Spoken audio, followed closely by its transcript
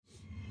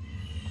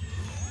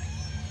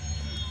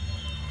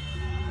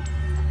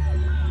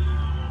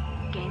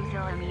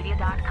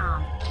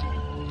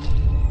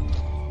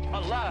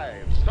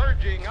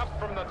surging up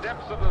from the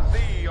depths of the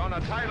sea on a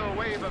tidal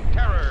wave of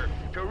terror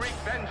to wreak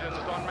vengeance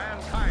on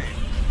mankind.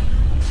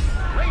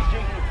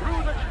 Raging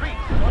through the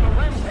streets on a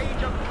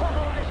rampage of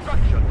total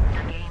destruction. The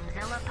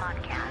Gamezilla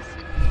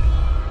Podcast.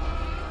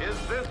 Is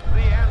this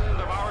the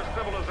end of our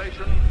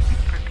civilization?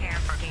 Prepare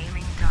for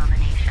gaming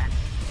domination.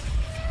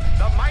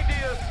 The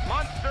mightiest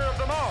monster of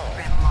them all.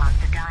 Grimlock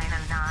the Dino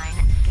 9,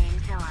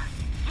 Gamezilla.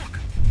 Look,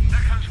 there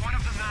comes one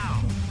of them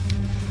now.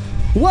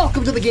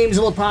 Welcome to the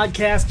Gamezilla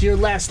Podcast, your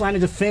last line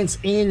of defense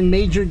in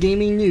major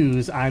gaming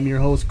news. I'm your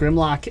host,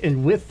 Grimlock,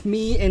 and with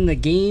me in the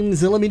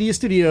Gamezilla Media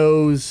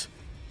Studios,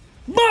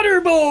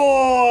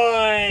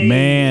 Butterboy!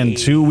 Man,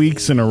 2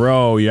 weeks in a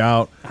row, you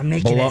out. I'm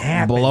making it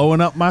happen. Blowing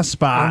up my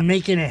spot. I'm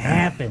making it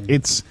happen.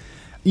 It's,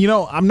 you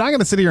know, I'm not going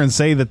to sit here and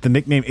say that the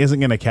nickname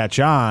isn't going to catch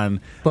on.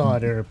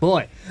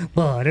 Butterboy,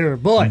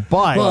 Butterboy,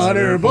 But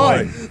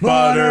Butterboy,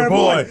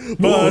 Butterboy,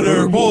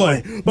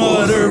 Butterboy,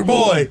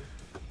 Butterboy.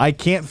 I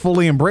can't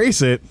fully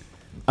embrace it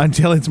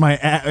until it's my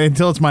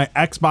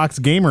Xbox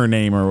gamer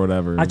name or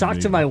whatever. I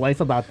talked to my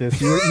wife about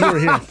this. You were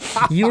here.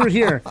 You were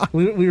here.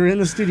 We were in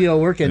the studio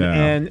working,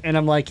 Yeah. and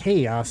I'm like,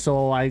 hey,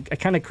 so I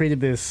kind of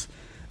created this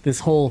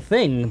whole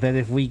thing that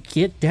if we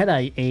get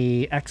Deadeye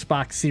a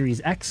Xbox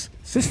Series X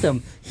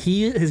system,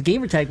 his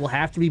gamer tag will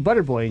have to be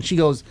Butterboy. And she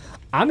goes,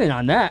 I'm in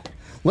on that.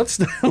 Let's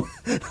start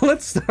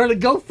a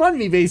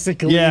GoFundMe,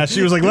 basically. Yeah,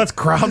 she was like, let's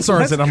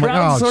crowdsource it. I'm like,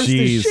 oh, crowdsource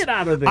the jeez. shit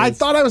out of this. I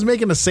thought I was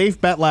making a safe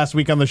bet last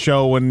week on the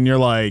show when you're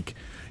like,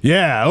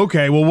 yeah,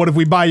 okay, well, what if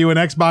we buy you an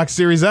Xbox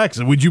Series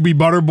X? Would you be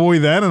Butterboy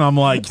then? And I'm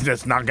like,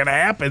 that's not going to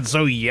happen,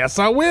 so yes,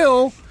 I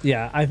will.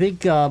 Yeah, I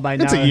think by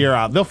now... It's a year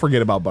out. They'll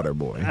forget about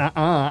Butterboy.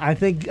 I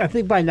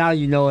think by now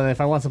you know that if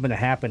I want something to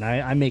happen,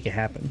 I make it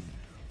happen.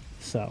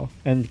 So,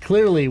 and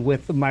clearly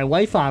with my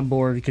wife on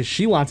board, because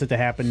she wants it to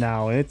happen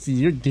now,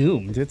 you're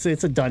doomed. It's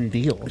a done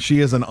deal. She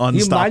is an unstoppable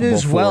You might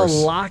as well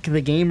force. lock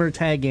the gamer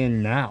tag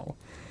in now.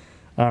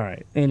 All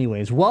right.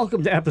 Anyways,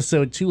 welcome to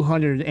episode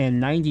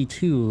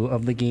 292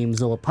 of the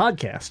Gamezilla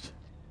Podcast.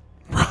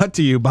 Brought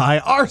to you by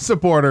our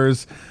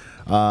supporters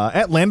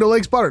at Land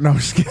O'Lakes Butter. No, I'm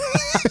just kidding.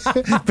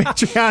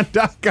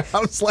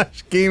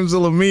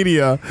 Patreon.com/Gamezilla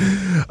Media.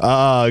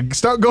 Go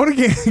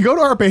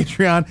to our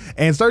Patreon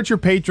and start your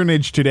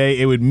patronage today.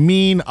 It would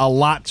mean a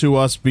lot to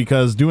us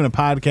because doing a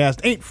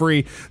podcast ain't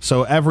free.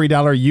 So every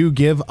dollar you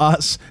give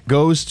us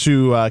goes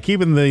to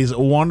keeping these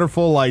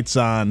wonderful lights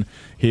on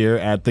here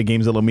at the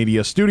Gamezilla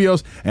Media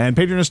Studios. And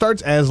patronage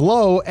starts as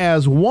low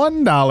as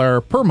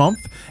 $1 per month.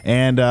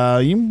 And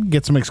you can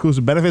get some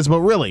exclusive benefits,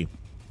 but really,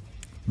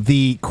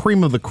 the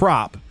cream of the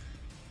crop,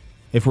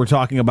 if we're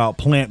talking about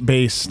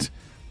plant-based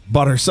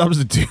butter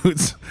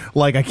substitutes,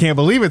 like I can't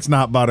believe it's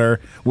not butter,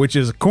 which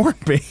is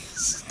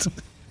corn-based,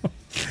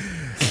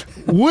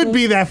 would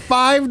be that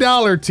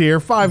 $5 tier,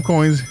 5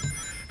 coins,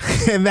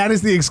 and that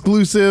is the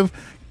exclusive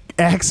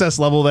access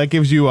level that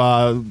gives you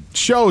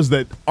shows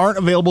that aren't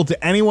available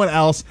to anyone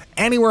else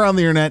anywhere on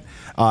the internet.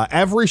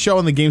 Every show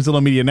on the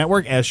Gamezilla Media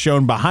Network, as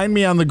shown behind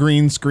me on the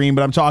green screen,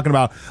 but I'm talking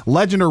about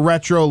Legend or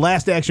Retro,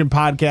 Last Action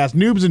Podcast,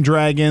 Noobs and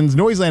Dragons,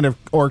 Noiseland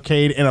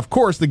Arcade, and of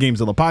course the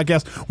Gamezilla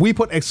Podcast. We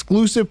put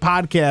exclusive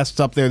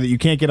podcasts up there that you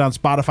can't get on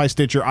Spotify,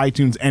 Stitcher,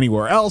 iTunes,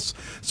 anywhere else.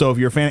 So if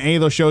you're a fan of any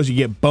of those shows, you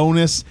get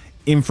bonus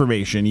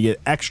information. You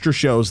get extra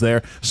shows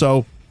there.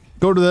 So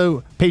go to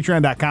the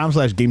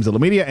patreon.com/Gamezilla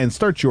Media and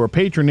start your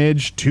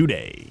patronage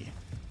today.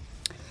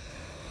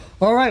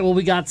 All right, well,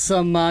 we got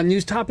some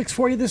news topics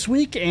for you this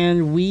week,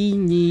 and we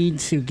need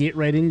to get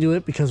right into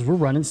it because we're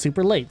running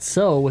super late.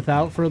 So,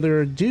 without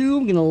further ado,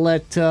 I'm gonna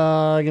let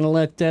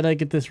Deadeye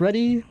get this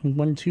ready.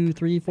 1, 2,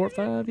 3, 4,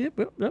 5. Yep,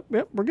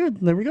 we're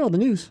good. There we go. The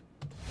news.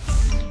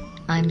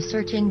 I'm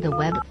searching the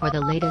web for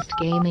the latest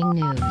gaming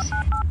news.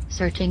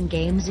 Searching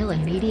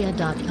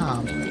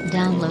GamezillaMedia.com.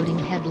 Downloading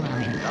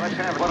headlines.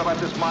 Alexander, what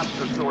about this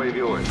monster story of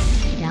yours?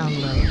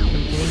 Download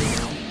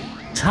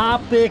complete.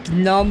 Topic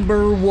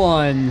number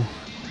 1.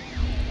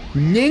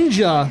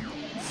 Ninja,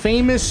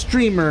 famous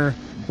streamer,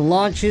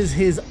 launches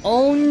his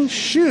own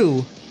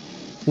shoe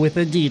with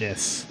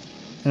Adidas.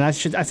 And I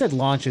said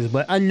launches,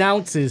 but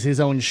announces his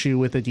own shoe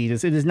with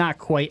Adidas. It is not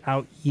quite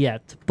out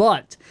yet,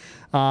 but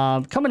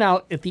coming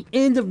out at the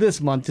end of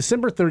this month,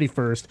 December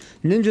 31st,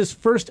 Ninja's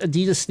first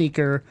Adidas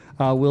sneaker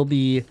will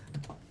be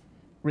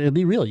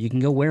real. You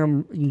can go wear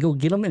them, you can go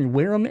get them and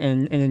wear them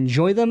and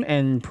enjoy them,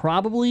 and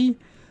probably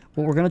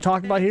what we're going to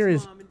talk about here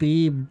is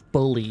be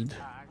bullied.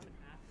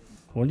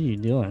 What are you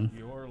doing?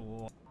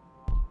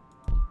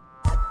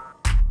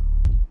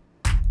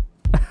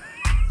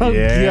 Oh,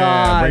 Yeah,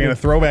 God. bringing a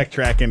throwback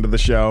track into the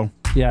show.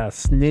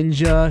 Yes,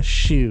 Ninja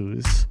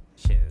shoes.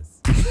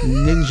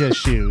 Ninja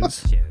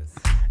shoes.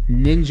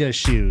 Ninja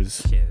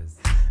shoes.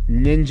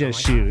 Ninja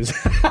shoes.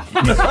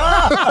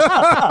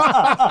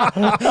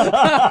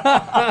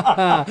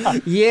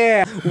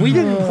 Yeah, we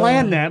didn't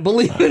plan that,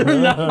 believe it or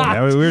not.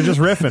 Yeah, we were just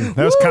riffing.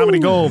 That was comedy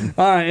gold.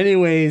 All right,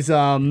 anyways,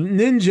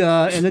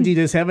 Ninja and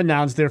Adidas have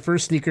announced their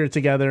first sneaker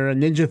together, a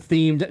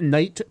Ninja-themed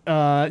night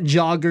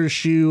jogger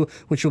shoe,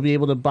 which you'll be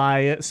able to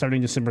buy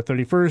starting December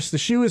 31st. The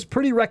shoe is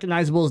pretty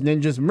recognizable as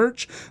Ninja's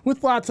merch,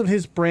 with lots of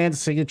his brand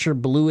signature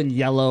blue and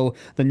yellow,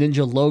 the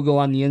Ninja logo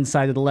on the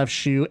inside of the left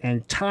shoe,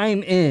 and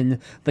 "Time In,"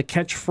 the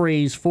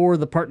catchphrase for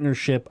the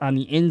partnership, on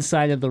the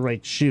inside of the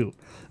right shoe.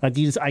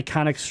 Adidas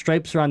iconic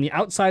stripes are on the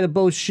outside of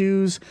both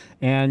shoes,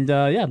 and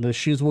the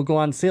shoes will go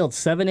on sale at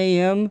 7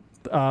 a.m.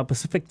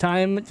 Pacific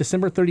time,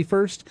 December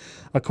 31st.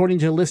 According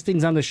to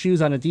listings on the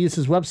shoes on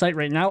Adidas' website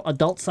right now,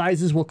 adult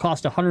sizes will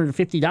cost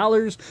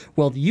 $150,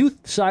 while youth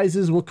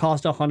sizes will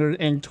cost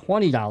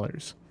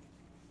 $120.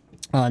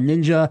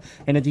 Ninja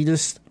and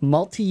Adidas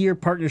multi-year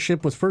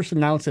partnership was first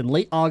announced in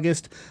late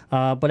August,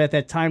 but at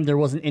that time there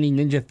wasn't any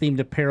Ninja-themed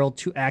apparel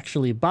to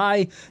actually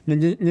buy.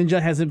 Ninja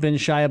hasn't been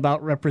shy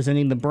about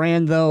representing the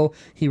brand, though.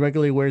 He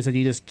regularly wears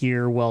Adidas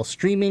gear while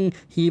streaming.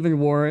 He even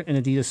wore an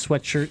Adidas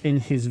sweatshirt in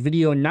his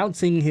video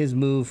announcing his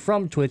move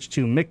from Twitch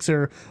to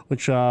Mixer,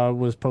 which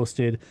was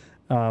posted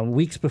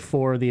weeks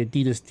before the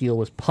Adidas deal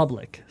was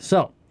public.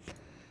 So,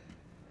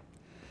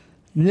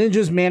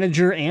 Ninja's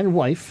manager and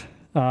wife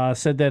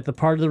said that the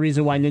part of the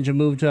reason why Ninja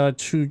moved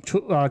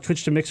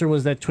Twitch to Mixer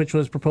was that Twitch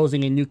was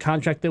proposing a new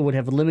contract that would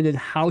have limited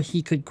how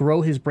he could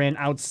grow his brand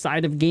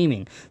outside of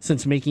gaming.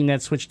 Since making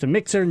that switch to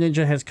Mixer,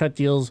 Ninja has cut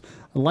deals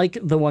like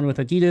the one with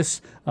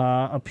Adidas,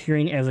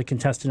 appearing as a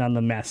contestant on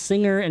The Masked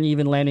Singer, and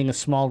even landing a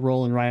small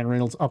role in Ryan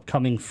Reynolds'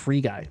 upcoming Free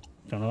Guy.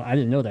 I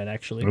didn't know that,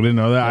 actually. I didn't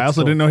know that. I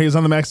also didn't know he was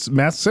on the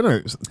Masked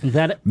Singer.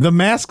 The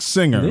Masked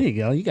Singer. There you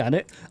go. You got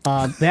it.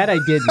 That I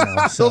did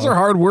know. So. Those are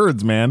hard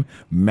words, man.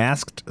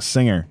 Masked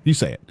Singer. You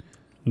say it.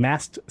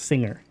 Masked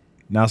Singer.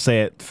 Now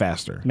say it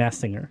faster.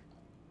 Masked Singer.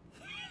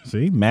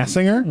 See? Masked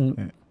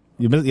Singer?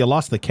 You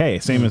lost the K,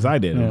 same as I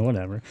did. Yeah,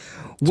 whatever.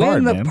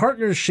 When the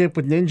partnership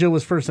with Ninja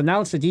was first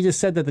announced, Adidas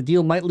said that the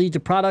deal might lead to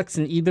products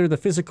in either the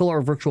physical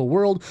or virtual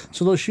world,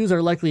 so those shoes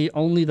are likely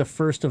only the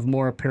first of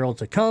more apparel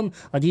to come.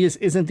 Adidas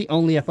isn't the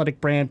only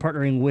athletic brand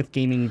partnering with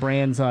gaming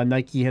brands.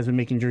 Nike has been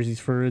making jerseys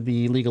for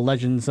the League of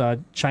Legends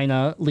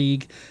China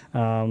League,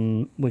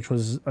 which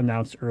was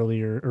announced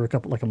earlier, or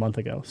a month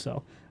ago.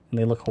 So, and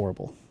they look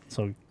horrible.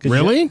 So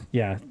really?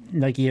 Yeah,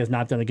 Nike has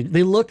not done a good.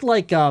 They look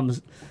like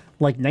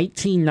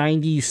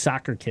 1990s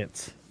soccer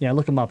kits. Yeah,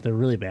 look them up. They're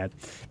really bad.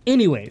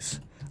 Anyways,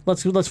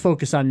 let's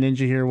focus on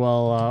Ninja here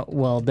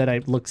while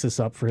Deadite looks this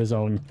up for his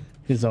own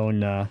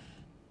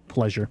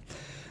pleasure.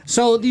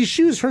 So these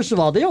shoes, first of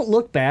all, they don't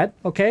look bad.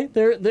 Okay,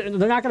 they're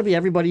not going to be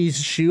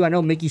everybody's shoe. I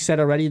know Mickey said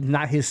already,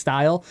 not his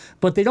style,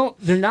 but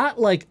they're not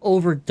like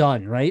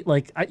overdone, right?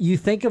 Like you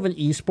think of an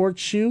esports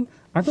shoe,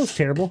 aren't those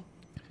terrible?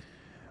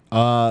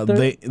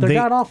 They're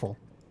god awful.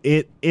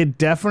 It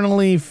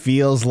definitely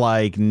feels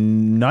like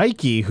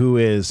Nike, who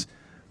is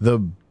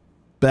the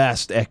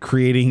best at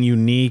creating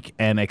unique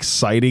and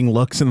exciting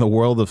looks in the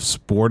world of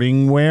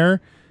sporting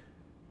wear,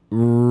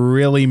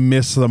 really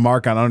missed the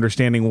mark on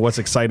understanding what's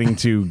exciting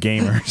to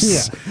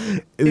gamers.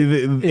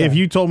 If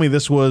you told me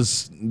these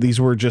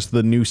were just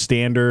the new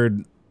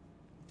standard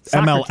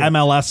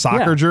MLS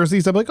soccer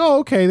jerseys, I'd be like, oh,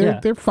 okay,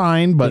 they're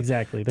fine, but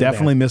exactly,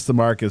 definitely missed the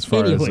mark as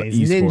far as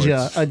esports.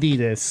 Ninja,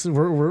 Adidas,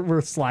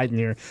 we're sliding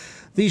here.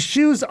 These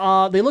shoes,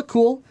 they look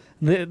cool.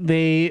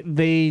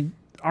 They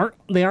aren't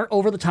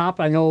over the top.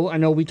 I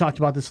know we talked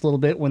about this a little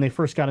bit when they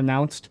first got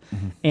announced,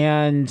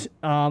 and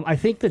I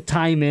think the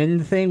time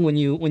in thing, when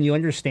you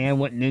understand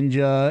what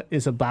Ninja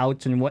is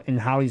about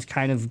and how he's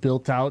kind of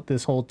built out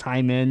this whole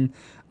time in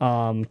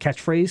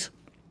catchphrase,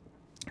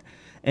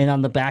 and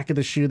on the back of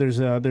the shoe there's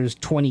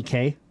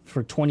 20K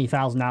for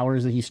 20,000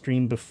 hours that he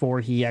streamed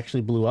before he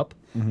actually blew up,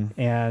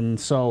 and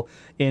so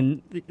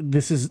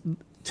this is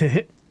to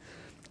hit.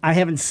 I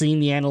haven't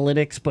seen the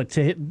analytics, but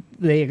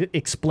they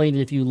explained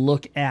it. If you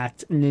look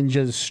at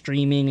Ninja's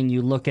streaming and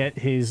you look at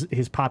his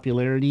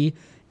popularity,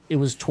 it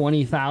was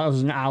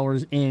 20,000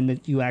 hours in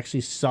that you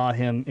actually saw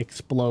him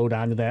explode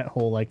onto that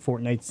whole like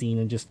Fortnite scene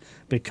and just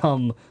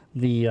become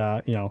the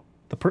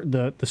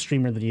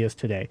streamer that he is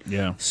today.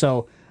 Yeah.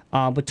 So.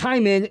 But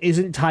time in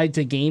isn't tied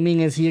to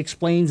gaming, as he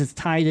explains. It's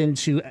tied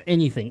into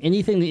anything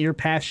that you're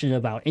passionate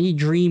about, any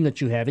dream that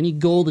you have, any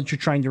goal that you're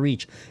trying to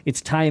reach.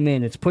 It's time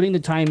in. It's putting the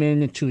time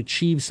in to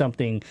achieve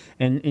something,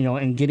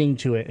 and getting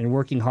to it and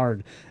working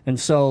hard. And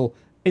so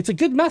it's a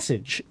good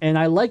message. And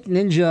I like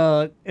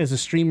Ninja as a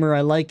streamer. I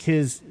like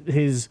his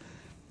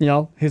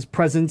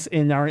presence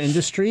in our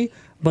industry.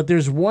 But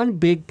there's one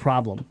big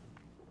problem.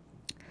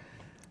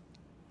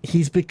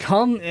 He's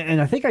become,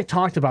 and I think I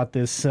talked about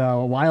this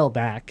a while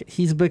back,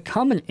 he's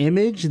become an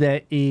image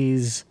that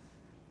is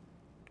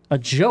a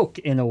joke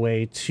in a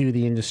way to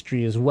the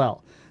industry as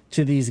well.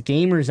 To these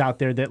gamers out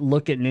there that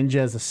look at Ninja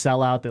as a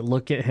sellout, that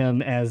look at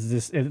him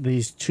as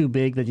he's too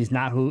big, that he's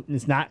not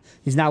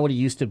what he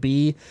used to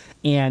be,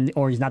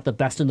 or he's not the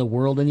best in the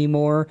world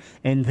anymore,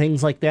 and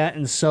things like that.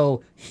 And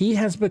so he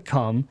has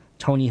become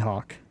Tony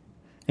Hawk.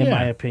 in Yeah.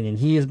 my opinion.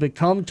 He has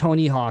become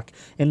Tony Hawk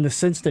in the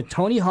sense that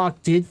Tony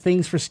Hawk did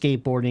things for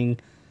skateboarding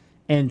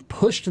and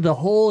pushed the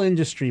whole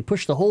industry,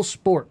 pushed the whole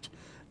sport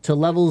to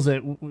levels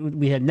that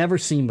we had never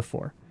seen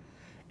before.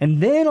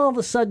 And then all of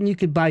a sudden you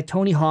could buy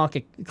Tony Hawk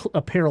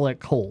apparel at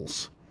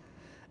Kohl's.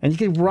 And you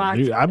could rock...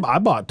 Dude, I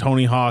bought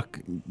Tony Hawk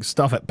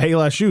stuff at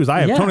Payless Shoes. I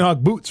have Yeah. Tony Hawk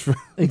boots. For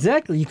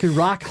Exactly. You could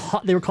rock...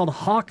 They were called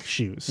Hawk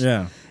shoes.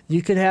 Yeah.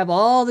 You could have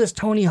all this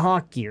Tony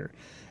Hawk gear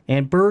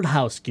and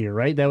Birdhouse gear,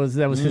 right? That was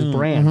his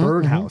brand,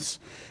 Birdhouse.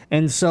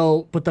 And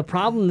so, but the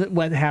problem that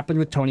what happened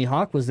with Tony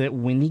Hawk was that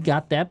when he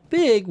got that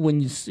big,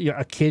 when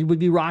a kid would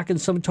be rocking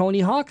some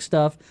Tony Hawk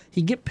stuff,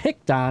 he'd get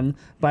picked on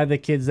by the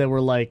kids that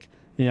were like,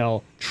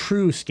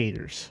 true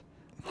skaters.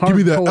 Give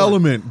me that Hardcore.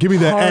 element. Give me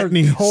that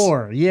ethnies.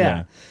 Hardcore, yeah.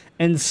 Yeah.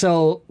 And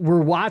so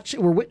we're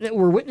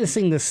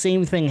witnessing the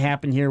same thing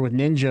happen here with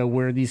Ninja,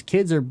 where these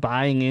kids are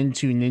buying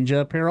into Ninja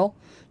apparel.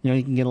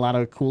 You can get a lot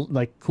of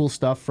cool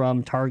stuff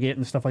from Target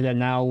and stuff like that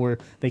now, where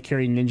they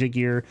carry Ninja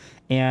gear,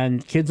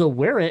 and kids will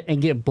wear it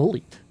and get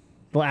bullied.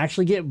 They'll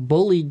actually get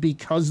bullied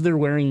because they're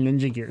wearing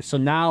Ninja gear. So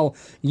now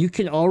you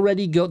can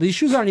already go. These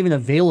shoes aren't even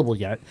available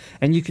yet,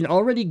 and you can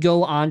already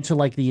go onto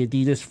like the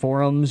Adidas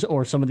forums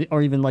or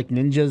or even like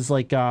Ninja's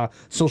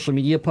social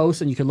media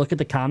posts, and you can look at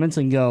the comments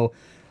and go,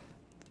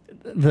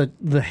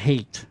 the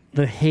hate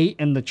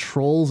and the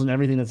trolls and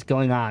everything that's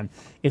going on.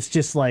 It's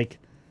just like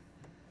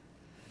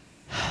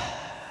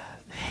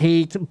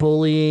hate,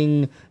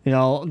 bullying,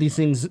 these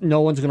things.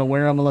 No one's going to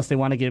wear them unless they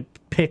want to get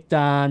picked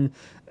on,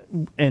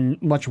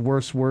 and much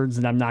worse words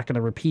that I'm not going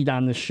to repeat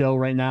on this show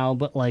right now.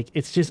 But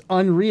it's just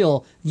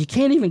unreal. You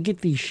can't even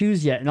get these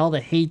shoes yet, and all the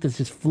hate that's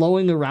just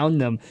flowing around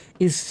them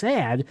is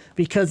sad,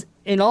 because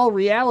in all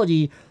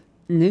reality,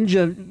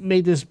 Ninja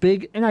made this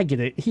big, and I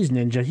get it. He's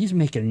Ninja. He's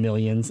making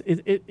millions.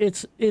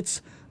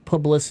 It's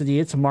publicity.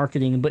 It's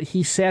marketing. But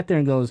he sat there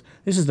and goes,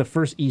 "This is the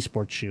first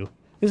esports shoe.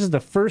 This is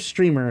the first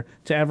streamer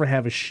to ever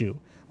have a shoe.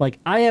 Like,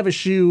 I have a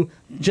shoe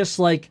just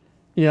like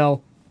a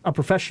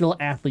professional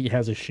athlete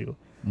has a shoe."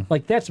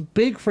 Like, that's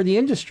big for the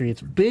industry.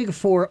 It's big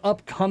for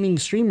upcoming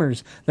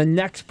streamers. The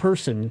next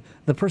person,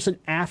 the person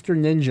after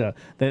Ninja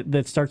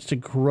that starts to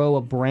grow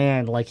a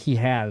brand like he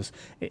has,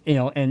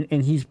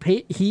 and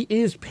he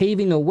is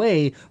paving a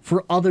way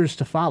for others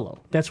to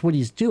follow. That's what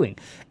he's doing.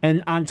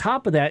 And on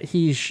top of that,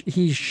 he's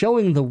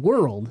showing the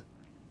world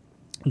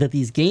that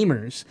these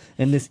gamers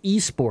and this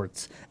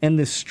esports and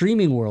this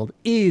streaming world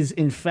is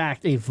in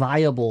fact a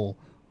viable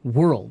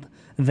world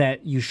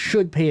that you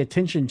should pay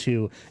attention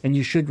to and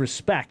you should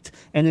respect.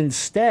 And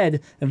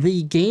instead,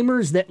 the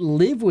gamers that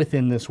live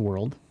within this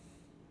world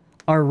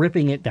are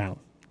ripping it down.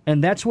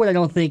 And that's what I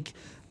don't think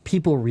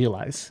people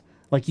realize.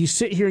 Like, you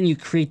sit here and you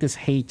create this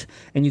hate,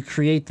 and you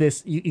create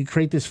this you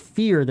create this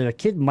fear that a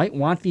kid might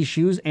want these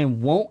shoes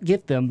and won't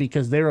get them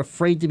because they're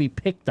afraid to be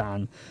picked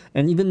on,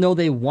 and even though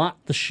they want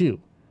the shoe.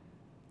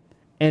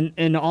 And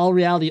in all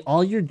reality,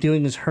 all you're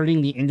doing is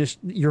hurting the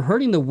industry. You're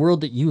hurting the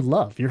world that you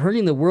love. You're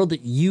hurting the world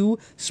that you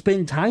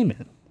spend time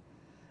in.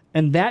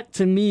 And that,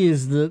 to me,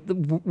 is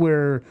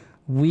where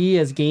we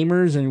as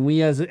gamers and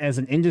we as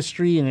an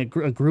industry and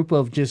a group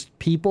of just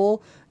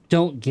people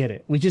don't get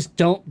it. We just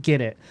don't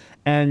get it.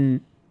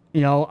 And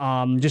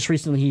just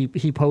recently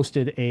he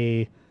posted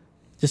an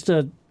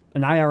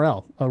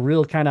IRL, a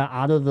real kind of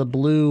out of the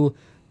blue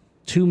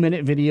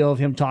 2-minute video of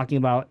him talking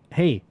about,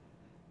 hey,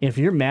 if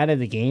you're mad at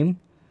the game,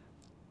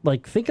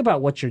 think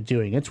about what you're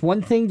doing. It's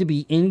one thing to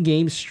be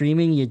in-game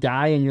streaming, you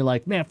die, and you're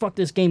like, man, fuck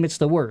this game, it's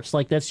the worst.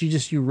 That's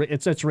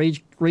that's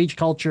rage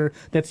culture,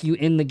 that's you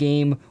in the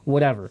game,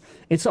 whatever.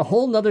 It's a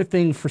whole nother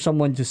thing for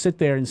someone to sit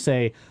there and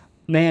say,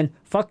 man,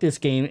 fuck this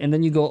game, and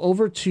then you go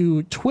over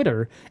to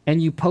Twitter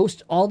and you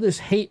post all this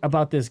hate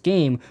about this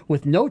game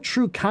with no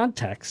true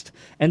context,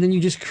 and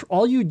then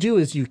all you do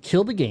is you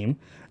kill the game.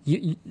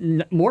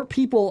 More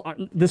people.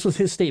 This was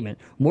his statement.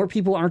 More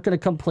people aren't going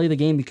to come play the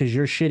game because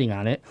you're shitting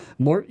on it.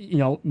 More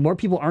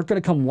people aren't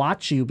going to come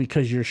watch you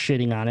because you're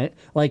shitting on it.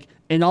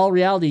 In all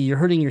reality, you're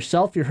hurting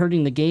yourself. You're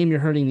hurting the game. You're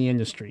hurting the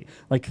industry.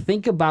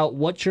 Think about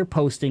what you're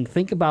posting.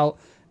 Think about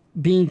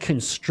being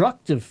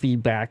constructive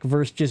feedback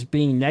versus just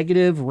being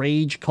negative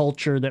rage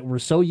culture that we're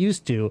so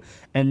used to.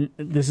 And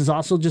this is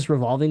also just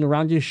revolving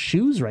around just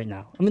shoes right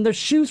now. I mean, they're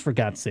shoes, for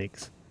God's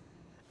sakes,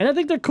 and I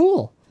think they're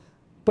cool,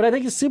 but I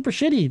think it's super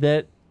shitty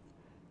that.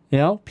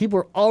 People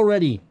are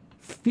already,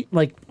 I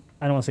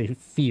don't want to say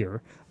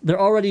fear. They're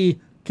already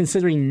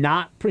considering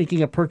not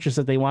making a purchase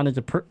that they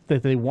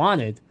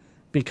wanted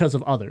because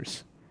of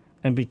others,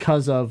 and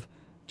because of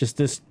just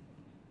this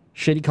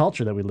shitty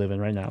culture that we live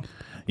in right now.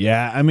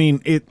 Yeah, I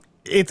mean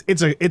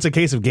it's a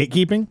case of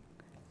gatekeeping.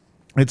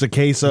 It's a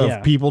case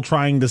of people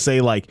trying to say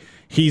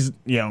he's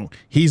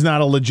not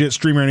a legit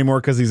streamer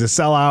anymore because he's a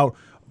sellout.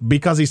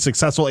 Because he's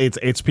successful,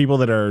 it's people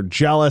that are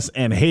jealous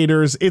and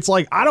haters. It's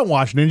I don't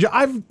watch Ninja.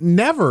 I've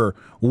never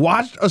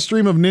watched a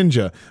stream of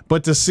Ninja,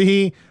 but to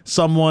see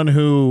someone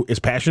who is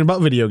passionate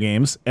about video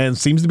games and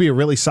seems to be a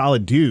really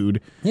solid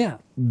dude,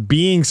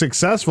 being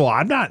successful,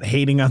 I'm not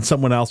hating on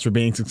someone else for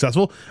being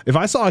successful. If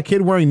I saw a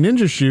kid wearing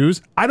Ninja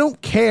shoes, I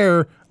don't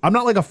care. I'm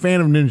not a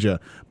fan of Ninja,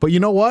 but you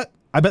know what?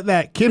 I bet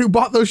that kid who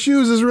bought those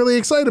shoes is really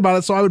excited about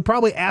it. So I would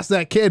probably ask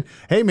that kid,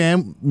 hey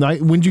man,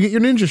 when'd you get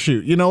your Ninja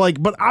shoe? You know,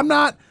 like, but I'm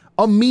not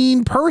a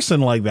mean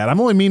person like that. I'm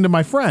only mean to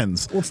my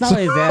friends. Well, it's not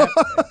only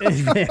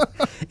that.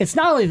 It's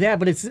not only that,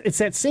 but it's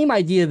that same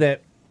idea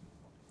that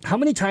how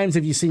many times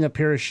have you seen a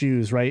pair of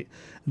shoes, right?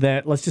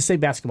 That, let's just say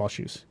basketball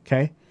shoes,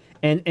 okay?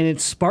 And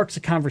it sparks a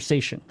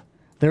conversation.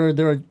 They're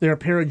a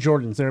pair of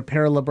Jordans, they're a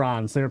pair of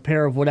LeBrons, they're a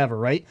pair of whatever,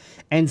 right?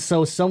 And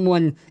so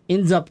someone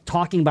ends up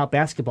talking about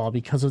basketball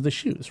because of the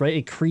shoes, right?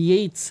 It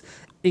creates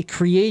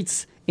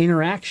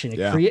interaction.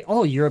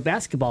 Oh, you're a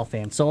basketball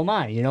fan, so am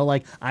I. You know,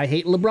 like I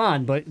hate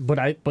LeBron,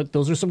 but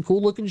those are some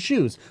cool looking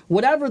shoes.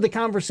 Whatever the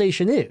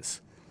conversation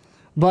is,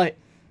 but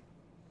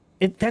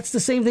that's the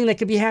same thing that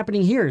could be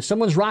happening here.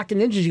 Someone's rocking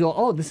Ninjas, you go,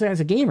 oh, this guy's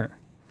a gamer.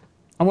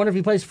 I wonder if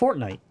he plays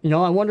Fortnite. You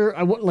know,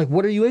 like,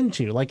 what are you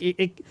into? Like,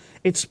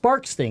 it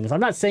sparks things. I'm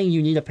not saying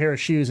you need a pair of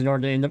shoes in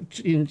order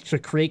to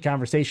create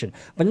conversation.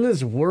 But in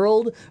this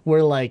world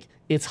where, like,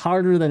 it's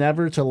harder than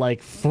ever to,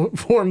 like,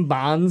 form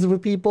bonds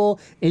with people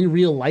in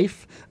real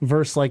life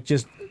versus, like,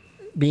 just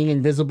being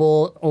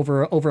invisible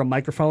over a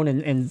microphone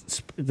and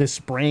this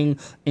spraying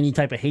any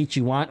type of hate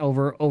you want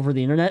over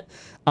the internet,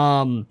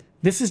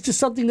 this is just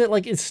something that,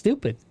 like, is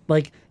stupid.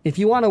 Like, if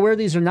you want to wear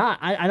these or not,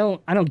 I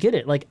don't get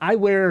it. Like, I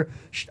want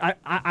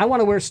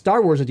to wear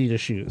Star Wars Adidas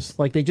shoes.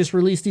 Like, they just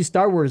released these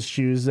Star Wars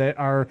shoes that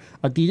are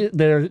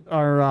Adidas,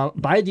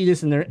 by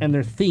Adidas, and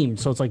they're themed.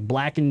 So it's like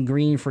black and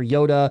green for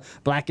Yoda,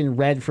 black and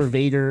red for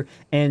Vader,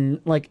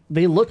 and like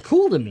they look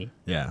cool to me.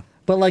 Yeah.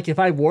 But like, if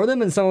I wore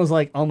them and someone was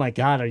like, "Oh my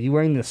God, are you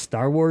wearing the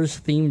Star Wars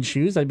themed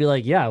shoes?" I'd be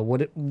like, "Yeah.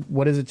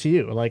 What is it to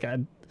you? Like,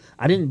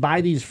 I didn't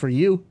buy these for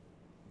you."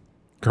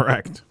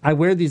 Correct. I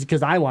wear these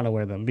because I want to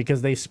wear them,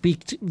 because they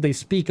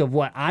speak of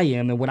what I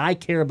am and what I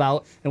care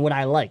about and what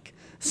I like.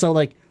 So,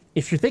 like,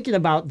 if you're thinking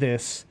about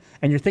this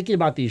and you're thinking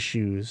about these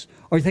shoes,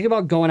 or you're thinking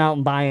about going out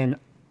and buying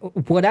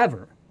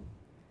whatever,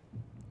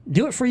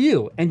 do it for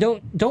you, and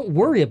don't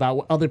worry about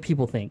what other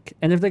people think.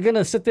 And if they're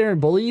gonna sit there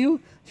and bully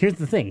you, here's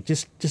the thing: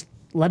 just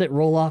let it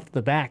roll off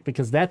the back,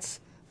 because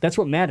that's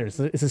what matters.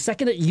 It's the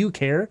second that you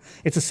care,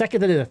 it's the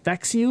second that it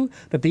affects you,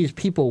 that these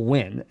people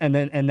win.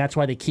 And that's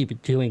why they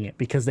keep doing it,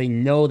 because they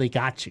know they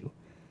got you.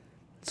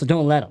 So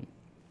don't let them.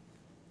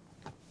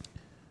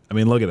 I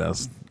mean, look at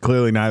us.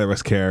 Clearly neither of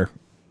us care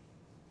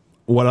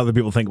what other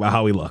people think about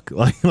how we look.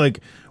 Like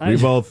we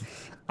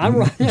both,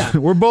 yeah.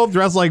 we're both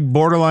dressed like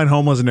borderline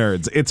homeless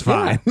nerds. It's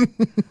fine. Yeah.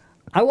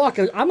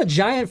 I'm a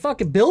giant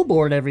fucking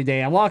billboard every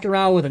day. I'm walking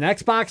around with an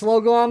Xbox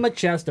logo on my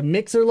chest, a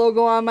Mixer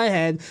logo on my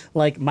head,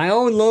 like my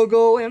own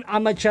logo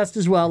on my chest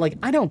as well. Like,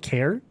 I don't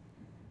care.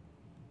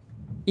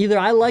 Either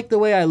I like the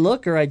way I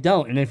look or I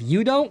don't. And if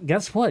you don't,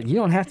 guess what? You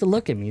don't have to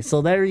look at me. So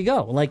there you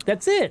go. Like,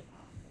 that's it.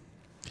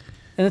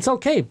 And it's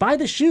okay. Buy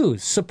the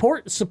shoes.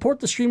 Support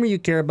the streamer you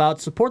care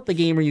about. Support the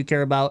gamer you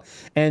care about.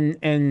 And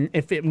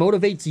if it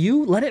motivates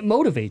you, let it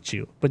motivate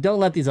you. But don't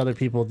let these other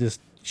people just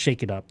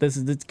shake it up.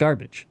 It's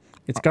garbage.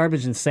 It's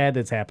garbage and sad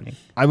that's happening.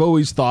 I've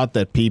always thought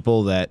that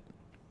people that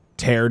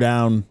tear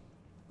down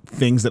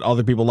things that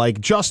other people like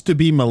just to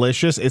be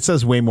malicious, it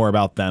says way more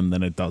about them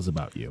than it does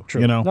about you.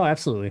 True. You know? No,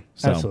 absolutely.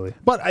 So, Absolutely.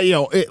 But,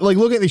 like,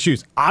 look at these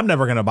shoes. I'm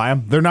never going to buy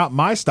them. They're not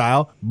my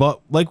style.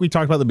 But like we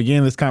talked about at the beginning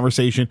of this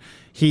conversation,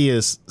 he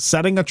is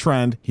setting a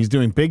trend. He's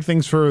doing big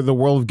things for the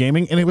world of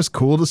gaming. And it was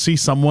cool to see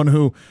someone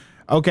who,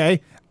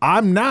 okay,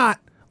 I'm not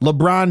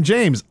LeBron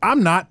James.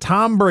 I'm not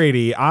Tom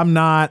Brady.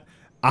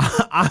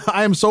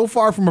 I am so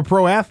far from a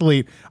pro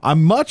athlete.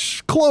 I'm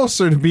much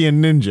closer to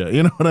being Ninja.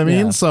 You know what I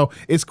mean? Yeah. So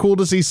it's cool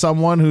to see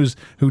someone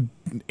who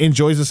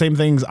enjoys the same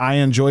things I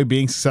enjoy,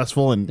 being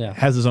successful, and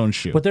has his own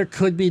shoe. But there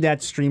could be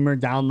that streamer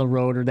down the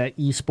road, or that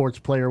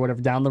esports player or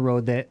whatever down the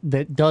road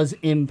that does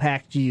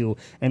impact you.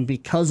 And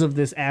because of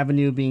this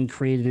avenue being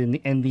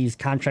created and these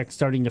contracts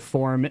starting to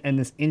form and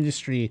this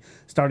industry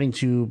starting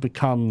to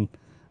become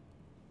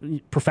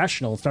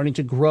professional, starting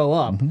to grow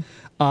up,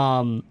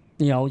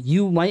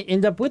 you might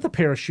end up with a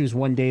pair of shoes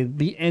one day,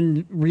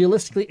 and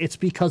realistically, it's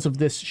because of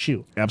this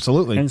shoe.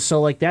 Absolutely. And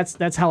so, like,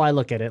 that's how I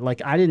look at it.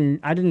 Like, I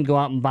didn't go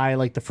out and buy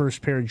like the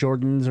first pair of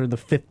Jordans or the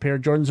 5th pair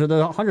of Jordans or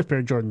the 100th pair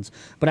of Jordans,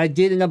 but I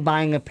did end up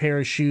buying a pair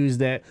of shoes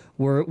that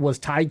was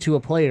tied to a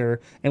player.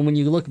 And when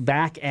you look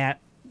back at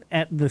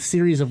the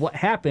series of what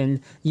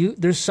happened,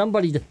 there's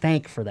somebody to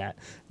thank for that.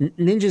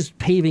 Ninja's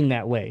paving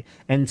that way,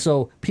 and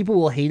so people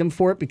will hate him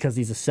for it because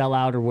he's a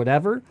sellout or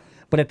whatever.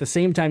 But at the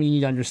same time, you need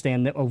to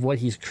understand of what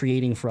he's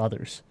creating for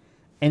others.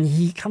 And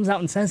he comes out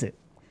and says it.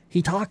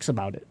 He talks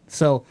about it.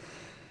 So,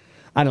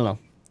 I don't know.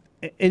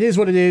 It is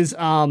what it is.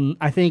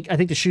 I think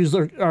the shoes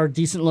are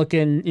decent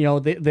looking. You know,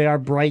 they are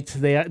bright.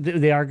 They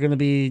are going to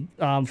be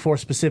for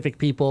specific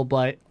people.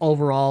 But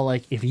overall,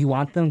 like, if you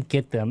want them,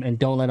 get them. And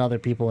don't let other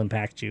people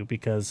impact you,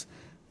 because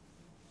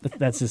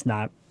that's just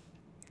not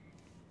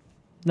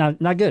good.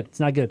 It's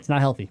not good. It's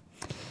not healthy.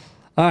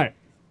 All right.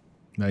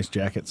 Nice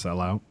jacket,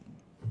 sellout.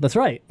 That's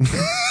right.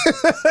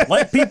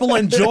 Let people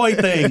enjoy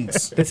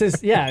things. This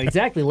is, yeah,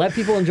 exactly. Let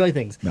people enjoy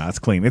things. No, it's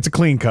clean. It's a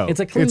clean coat. It's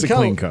a clean coat.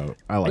 clean coat.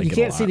 I like it. You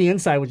can't see the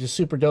inside, which is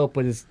super dope,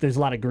 but there's a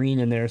lot of green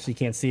in there, so you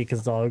can't see it because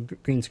it's all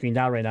green screened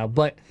out right now.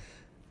 But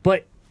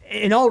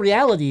in all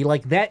reality,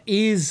 like that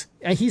is,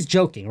 and he's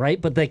joking, right?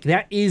 But like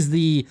that is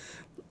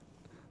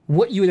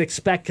what you would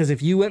expect, because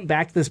if you went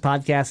back to this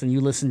podcast and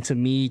you listened to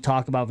me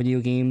talk about video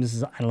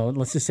games, I don't know,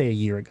 let's just say a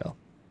year ago,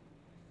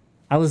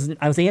 I was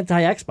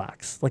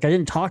anti-Xbox. Like I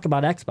didn't talk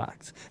about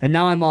Xbox, and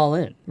now I'm all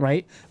in,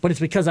 right? But it's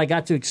because I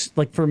got to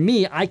like for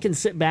me, I can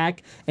sit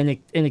back and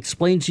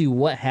explain to you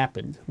what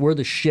happened, where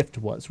the shift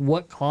was,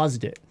 what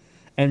caused it,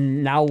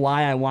 and now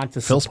why I want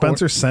to. Phil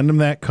Spencer, send him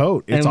that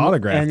coat. It's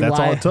autographed. That's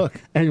all it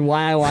took. And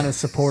why I want to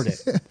support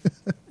it.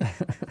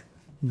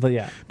 But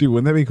yeah, dude,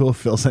 wouldn't that be cool if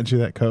Phil sent you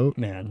that coat?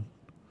 Man,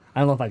 I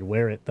don't know if I'd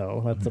wear it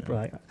though. That's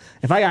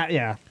if I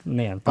got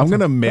man. I'm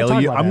gonna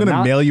mail you. I'm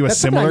gonna mail you a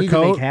similar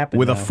coat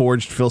with now. A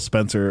forged Phil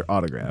Spencer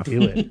autograph.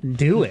 Do it.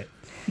 Do it.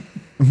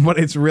 But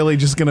it's really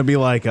just gonna be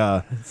like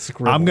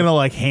I'm gonna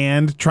like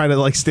try to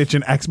like stitch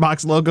an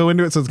Xbox logo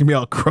into it, so it's gonna be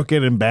all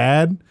crooked and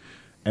bad,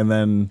 and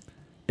then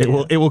it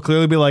will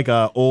clearly be like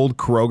a old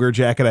Kroger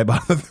jacket I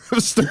bought at the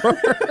thrift store.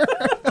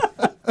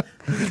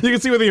 You can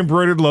see where the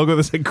embroidered logo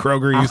that said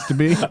Kroger used to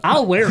be.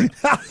 I'll wear it.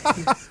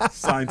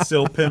 Signed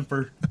Sil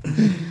Pimper.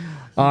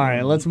 All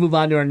right, let's move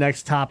on to our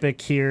next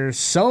topic here.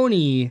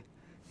 Sony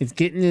is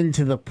getting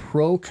into the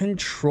pro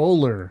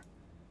controller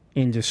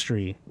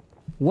industry.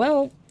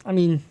 Well, I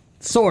mean,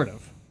 sort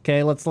of.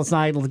 Okay, let's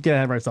not get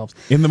ahead of ourselves.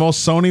 In the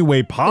most Sony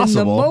way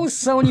possible. In the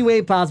most Sony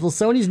way possible,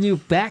 Sony's new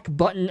back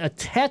button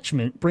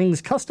attachment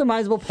brings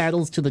customizable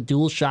paddles to the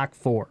DualShock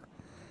 4.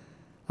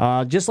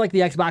 Just like the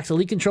Xbox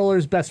Elite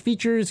controller's best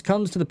features,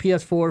 comes to the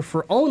PS4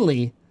 for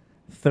only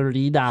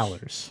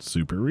 $30.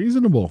 Super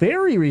reasonable.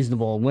 Very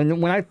reasonable.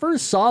 When I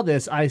first saw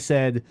this, I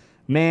said,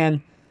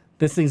 man,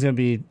 this thing's going to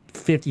be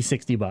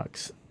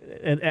 $50-$60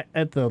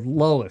 at the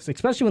lowest,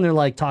 especially when they're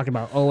like talking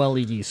about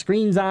OLED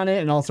screens on it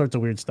and all sorts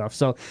of weird stuff.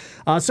 So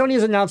Sony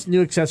has announced a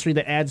new accessory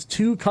that adds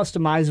 2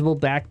 customizable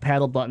back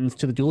paddle buttons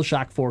to the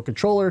DualShock 4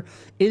 controller.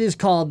 It is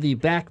called the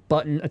back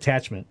button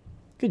attachment.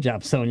 Good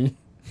job, Sony.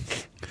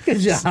 Good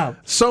job.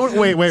 So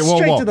wait, whoa,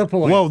 Straight to the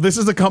point. Whoa, this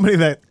is the company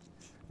that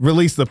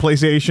released the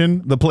PlayStation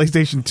 2, the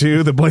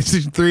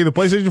PlayStation 3, the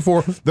PlayStation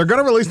 4. They're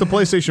going to release the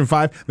PlayStation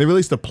 5. They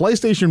released the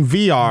PlayStation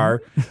VR,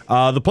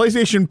 the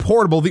PlayStation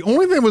Portable. The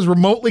only thing that was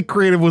remotely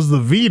creative was the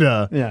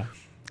Vita. Yeah.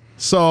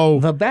 So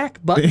the back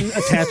button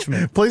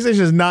attachment. PlayStation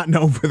is not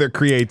known for their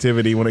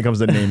creativity when it comes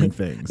to naming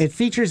things. It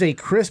features a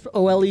crisp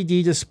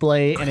OLED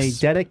display and a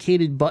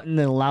dedicated button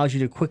that allows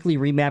you to quickly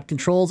remap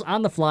controls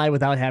on the fly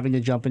without having to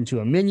jump into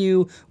a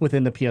menu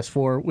within the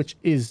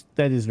PS4,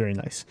 that is very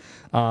nice.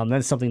 That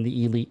is something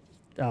the Elite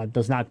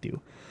does not do.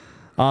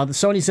 The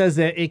Sony says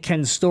that it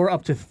can store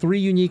up to 3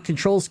 unique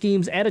control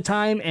schemes at a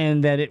time,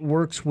 and that it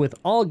works with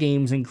all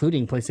games,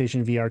 including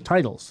PlayStation VR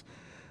titles.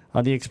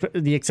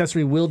 The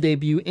accessory will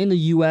debut in the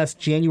U.S.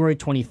 January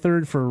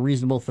 23rd for a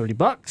reasonable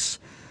 $30,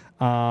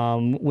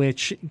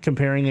 which,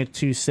 comparing it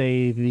to,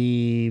 say,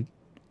 the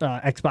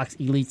Xbox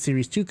Elite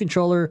Series 2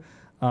 controller,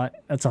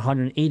 that's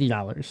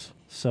 $180.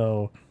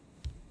 So,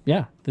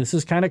 yeah, this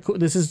is kind of cool.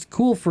 This is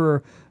cool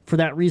for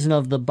that reason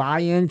of the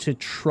buy-in to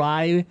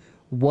try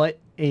what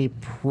a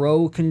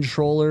pro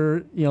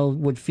controller,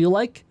 would feel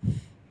like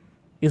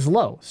is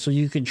low. So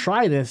you can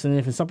try this, and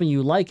if it's something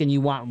you like and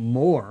you want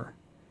more,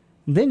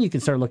 then you can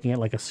start looking at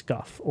like a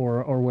Scuff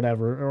or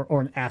whatever,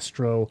 or an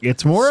Astro.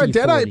 It's more C40. a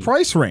Deadeye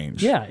price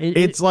range. Yeah.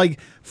 It's like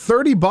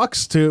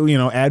 $30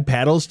 to, add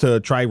paddles to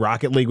try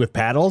Rocket League with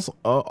paddles.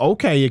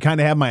 Okay, you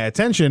kind of have my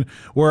attention,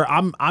 where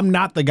I'm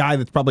not the guy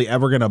that's probably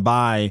ever going to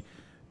buy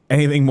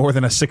anything more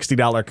than a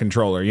 $60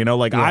 controller.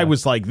 I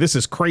was like, this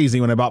is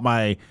crazy when I bought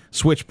my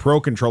Switch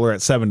Pro controller at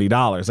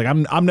 $70.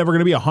 Like, I'm never going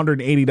to be a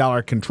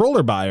 $180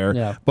 controller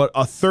buyer, but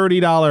a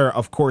 $30,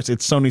 of course,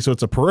 it's Sony, so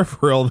it's a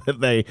peripheral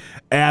that they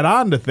add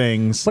on to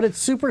things. But it's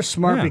super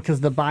smart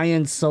because the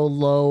buy-in's so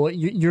low.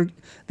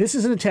 This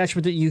is an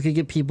attachment that you could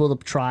get people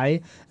to try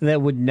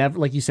that would never,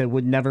 like you said,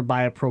 would never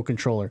buy a Pro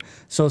controller.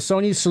 So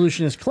Sony's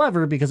solution is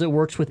clever because it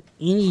works with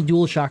any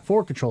DualShock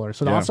 4 controller.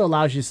 So it also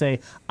allows you to say,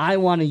 I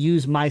want to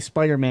use my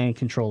Spider-Man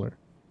controller.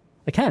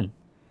 I can.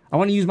 I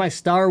want to use my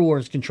Star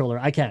Wars controller.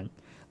 I can.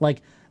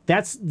 Like,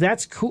 that's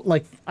cool.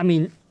 Like, I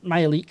mean, my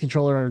Elite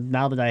controller,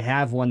 now that I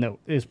have one that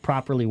is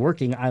properly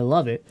working, I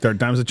love it. Third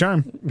time's a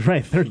charm.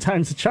 Right, third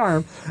time's a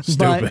charm.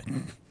 Stupid.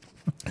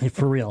 But,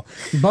 for real.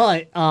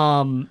 But,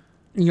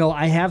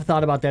 I have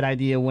thought about that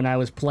idea when I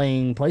was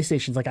playing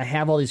PlayStations. Like, I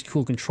have all these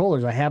cool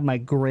controllers. I have my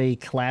gray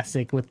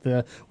classic with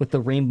the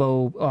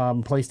rainbow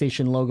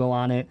PlayStation logo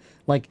on it.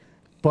 Like,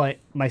 but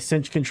my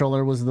Cinch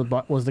controller was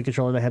the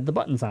controller that had the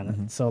buttons on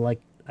it. So,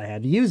 like, I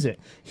had to use it.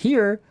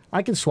 Here,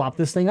 I can swap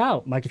this thing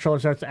out. My controller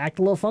starts to act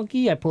a little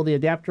funky. I pull the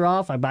adapter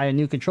off. I buy a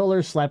new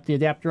controller, slap the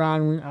adapter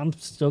on. I'm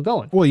still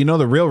going. Well,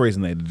 the real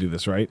reason they had to do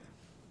this, right?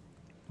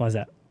 Why is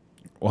that?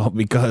 Well,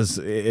 because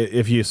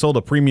if you sold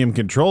a premium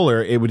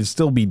controller, it would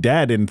still be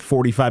dead in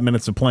 45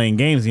 minutes of playing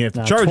games. And you have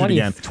to charge 20, it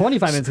again.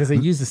 25 minutes because they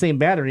use the same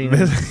battery.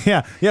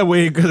 Yeah,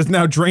 because it's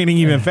now draining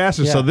even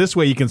faster. Yeah. So this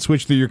way you can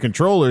switch through your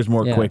controllers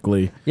more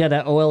quickly. Yeah,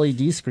 that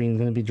OLED screen is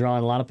going to be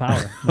drawing a lot of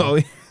power.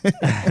 Oh,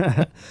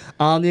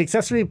 The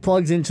accessory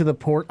plugs into the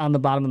port on the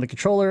bottom of the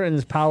controller and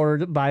is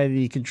powered by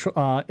the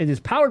controller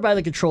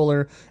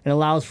and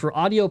allows for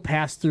audio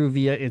pass through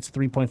via its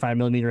 3.5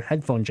 millimeter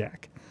headphone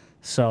jack.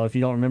 So if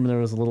you don't remember, there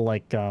was a little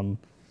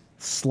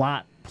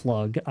slot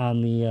plug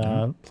on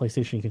the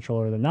PlayStation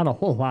controller that not a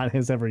whole lot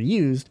has ever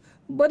used,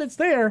 but it's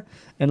there,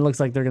 and it looks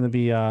like they're going to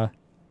be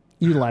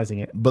utilizing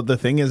it. But the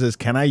thing is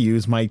can I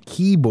use my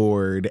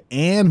keyboard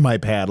and my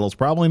paddles?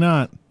 Probably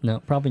not.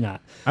 No, probably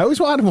not. I always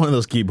wanted one of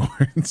those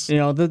keyboards. You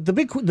know,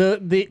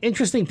 the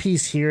interesting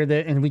piece here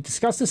and we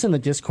discussed this in the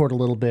Discord a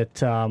little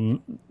bit,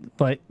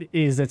 but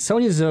is that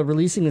Sony is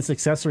releasing this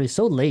accessory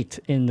so late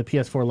in the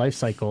PS4 life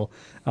cycle,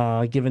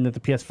 given that the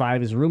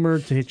PS5 is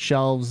rumored to hit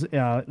shelves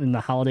in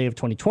the holiday of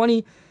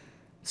 2020.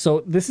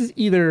 So this is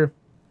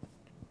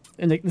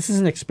this is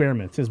an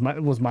experiment.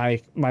 Was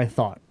my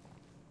thought.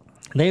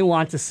 They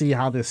want to see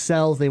how this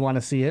sells. They want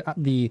to see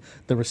the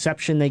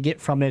reception they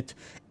get from it,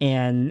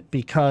 and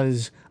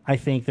because I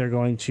think it's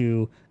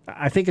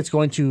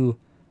going to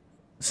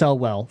sell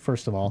well,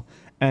 first of all,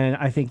 and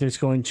I think it's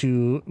going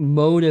to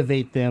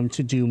motivate them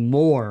to do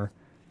more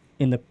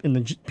in the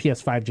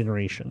PS5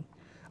 generation.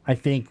 I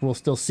think we'll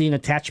still see an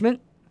attachment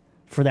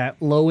for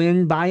that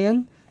low-end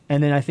buy-in,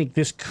 and then I think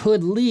this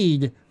could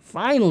lead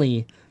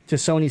finally to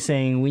Sony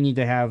saying we need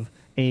to have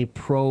a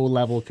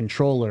pro-level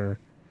controller.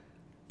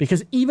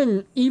 Because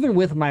even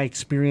with my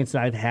experience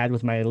that I've had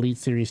with my Elite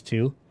Series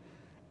 2,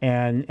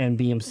 and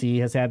BMC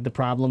has had the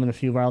problem, and a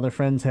few of our other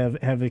friends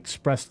have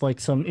expressed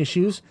some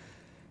issues,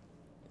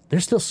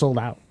 they're still sold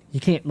out. You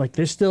can't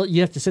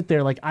you have to sit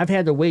there. I've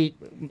had to wait.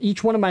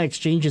 Each one of my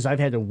exchanges, I've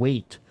had to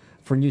wait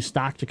for new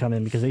stock to come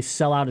in because they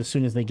sell out as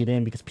soon as they get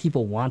in because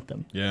people want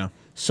them. Yeah.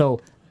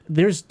 So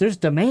there's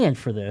demand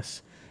for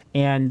this,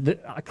 and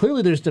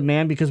clearly there's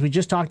demand because we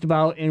just talked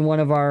about in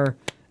one of our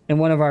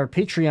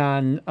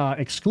Patreon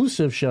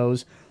exclusive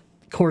shows,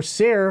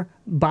 Corsair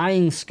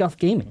buying Scuff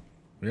Gaming.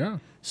 Yeah.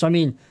 So, I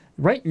mean,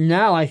 right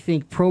now, I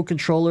think pro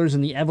controllers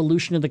and the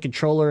evolution of the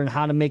controller and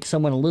how to make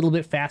someone a little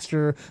bit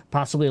faster,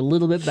 possibly a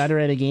little bit better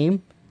at a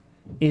game,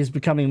 is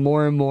becoming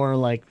more and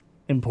more,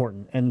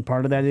 important. And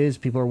part of that is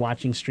people are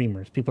watching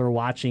streamers. People are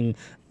watching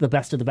the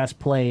best of the best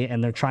play,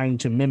 and they're trying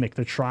to mimic.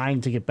 They're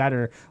trying to get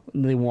better.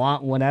 They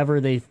want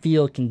whatever they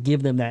feel can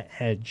give them that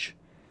edge.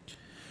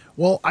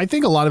 Well, I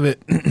think a lot of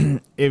it,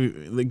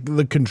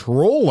 the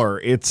controller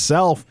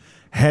itself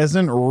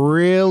hasn't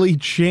really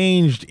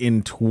changed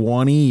in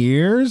 20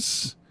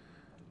 years.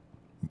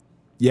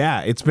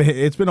 Yeah, it's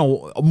been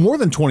more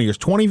than 20 years,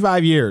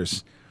 25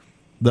 years.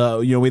 We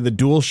had the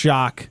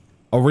DualShock,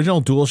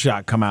 original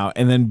DualShock come out,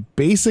 and then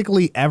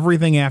basically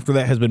everything after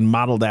that has been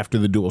modeled after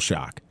the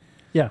DualShock.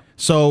 Yeah.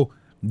 So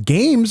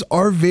games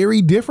are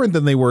very different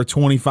than they were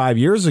 25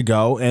 years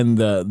ago, and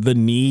the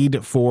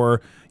need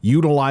for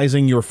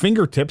utilizing your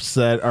fingertips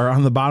that are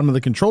on the bottom of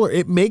the controller,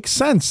 it makes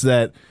sense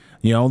that,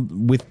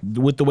 with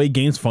the way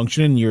games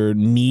function and your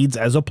needs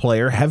as a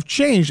player have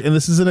changed, and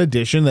this is an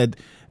addition that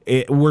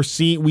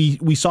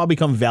we saw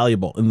become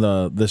valuable in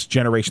this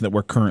generation that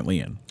we're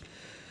currently in.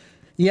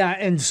 Yeah,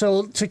 and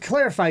so to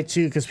clarify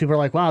too, because people are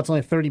like, "Wow, it's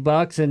only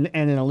 $30," and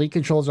an Elite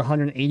controller is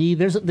 $180.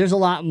 There's a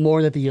lot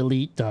more that the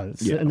Elite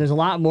does, and there's a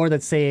lot more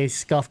that say a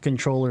Scuff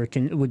controller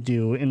would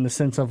do in the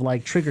sense of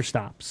trigger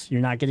stops.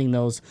 You're not getting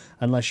those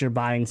unless you're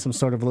buying some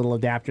sort of little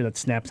adapter that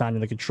snaps onto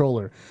the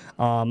controller.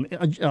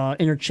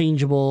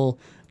 Interchangeable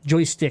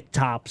joystick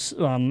tops,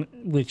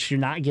 which you're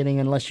not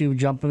getting unless you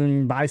jump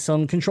and buy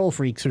some Control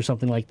Freaks or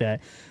something like that.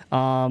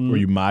 Or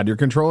you mod your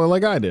controller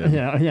like I did.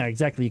 Yeah,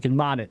 exactly. You can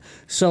mod it.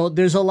 So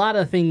there's a lot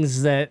of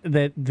things that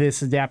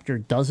this adapter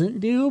doesn't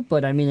do.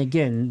 But I mean,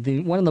 again,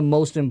 one of the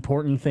most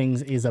important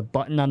things is a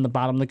button on the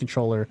bottom of the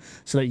controller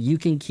so that you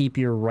can keep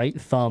your right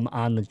thumb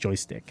on the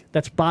joystick.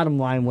 That's bottom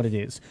line what it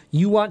is.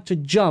 You want to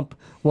jump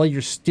while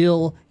you're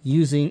still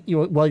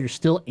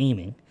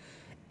aiming.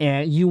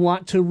 And you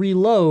want to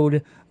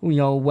reload,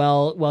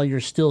 while you're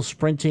still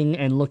sprinting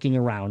and looking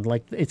around.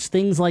 It's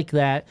things like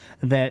that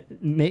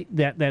make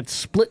that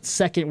split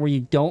second where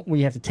you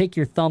have to take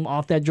your thumb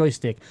off that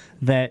joystick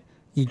that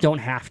you don't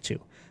have to.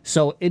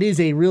 So it is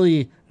a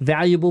really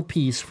valuable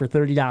piece for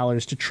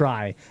 $30 to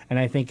try, and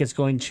I think it's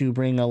going to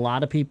bring a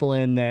lot of people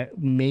in that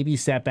maybe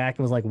sat back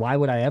and was like, "Why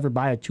would I ever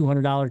buy a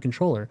 $200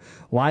 controller?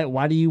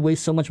 Why do you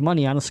waste so much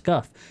money on a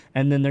Scuff?"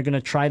 And then they're going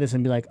to try this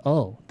and be like,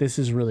 "Oh, this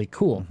is really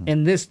cool." Mm-hmm.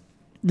 And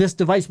this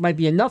device might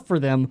be enough for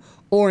them,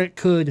 or it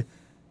could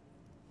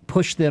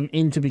push them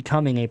into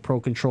becoming a pro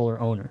controller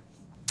owner.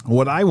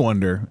 What I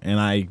wonder, and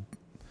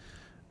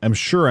I'm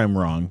sure I'm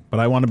wrong,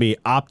 but I want to be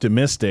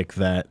optimistic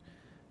that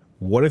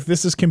what if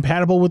this is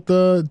compatible with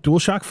the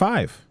DualShock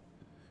 5?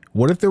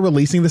 What if they're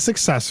releasing this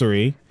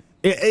accessory?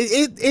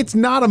 It's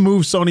not a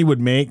move Sony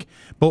would make,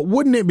 but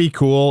wouldn't it be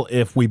cool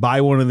if we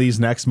buy one of these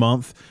next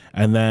month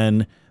and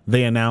then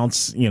they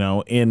announce,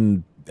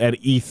 at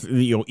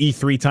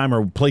E3 time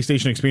or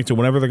PlayStation Experience or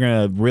whenever they're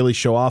going to really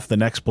show off the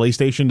next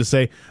PlayStation to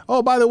say,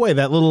 oh, by the way,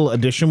 that little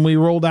addition we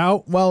rolled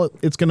out, well,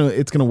 it's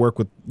gonna work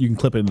with, you can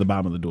clip it into the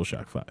bottom of the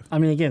DualShock 5. I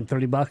mean, again,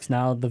 $30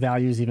 now, the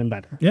value is even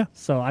better. Yeah.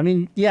 So I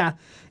mean, yeah,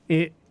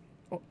 it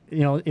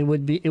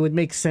would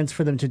make sense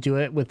for them to do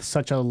it with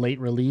such a late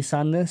release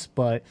on this,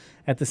 but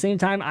at the same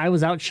time, I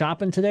was out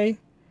shopping today,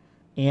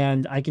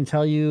 and I can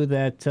tell you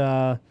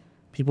that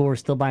people were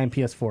still buying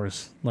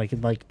PS4s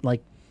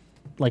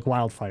like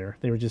wildfire.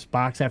 They were just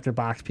box after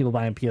box, people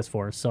buying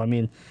PS4s. So I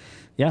mean,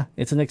 yeah,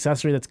 it's an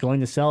accessory that's going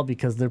to sell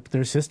because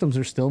their systems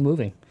are still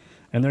moving,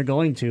 and they're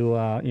going to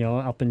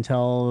up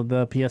until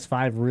the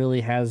PS5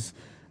 really has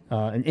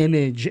an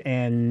image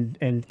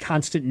and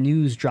constant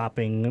news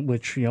dropping,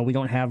 which we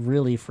don't have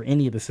really for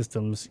any of the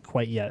systems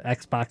quite yet.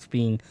 Xbox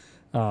being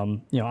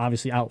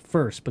obviously out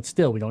first, but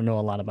still we don't know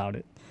a lot about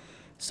it.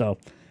 So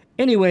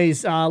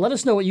anyways, let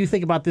us know what you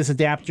think about this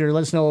adapter.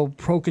 Let us know,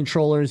 pro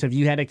controllers, have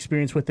you had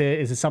experience with it?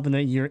 Is it something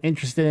that you're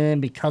interested in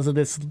because of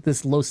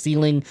this low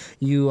ceiling?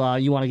 You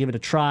want to give it a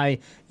try?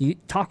 You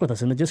talk with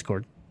us in the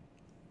Discord.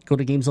 Go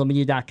to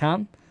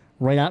GameZillaMedia.com.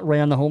 Right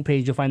on the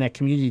homepage, you'll find that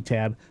community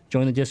tab.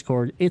 Join the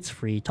Discord. It's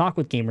free. Talk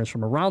with gamers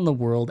from around the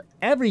world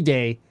every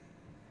day.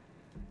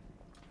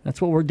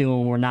 That's what we're doing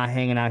when we're not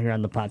hanging out here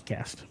on the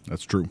podcast.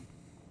 That's true.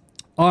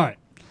 All right.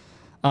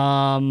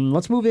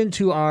 Let's move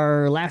into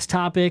our last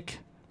topic.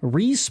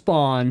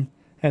 Respawn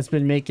has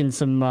been making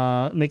some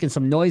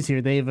noise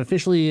here. They've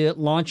officially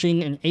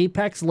launching an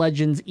Apex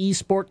Legends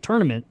eSport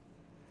tournament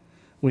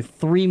with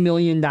 $3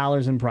 million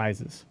in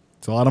prizes.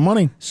 It's a lot of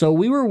money. So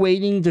we were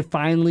waiting to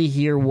finally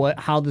hear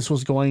how this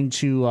was going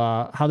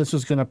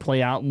to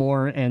play out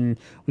more, and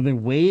we've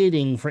been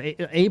waiting for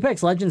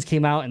Apex Legends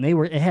came out, and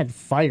it had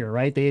fire,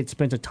 right? They had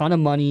spent a ton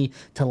of money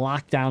to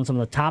lock down some of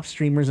the top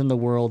streamers in the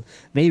world.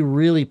 They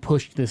really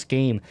pushed this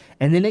game,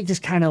 and then it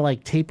just kind of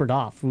like tapered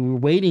off. We were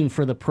waiting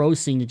for the pro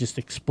scene to just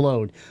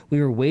explode. We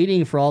were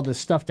waiting for all this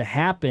stuff to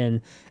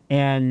happen,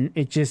 and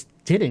it just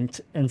didn't.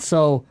 And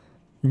so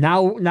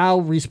Now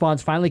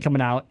Respawn's finally coming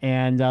out,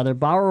 and they're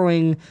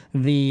borrowing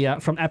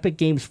from Epic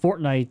Games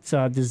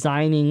Fortnite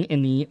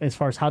designing as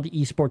far as how the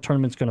esports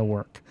tournament's going to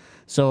work.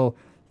 So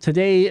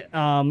today,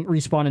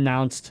 Respawn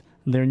announced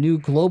their new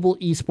global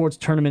esports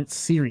tournament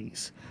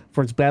series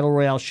for its battle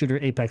royale shooter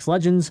Apex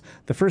Legends,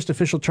 the first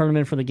official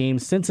tournament for the game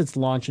since its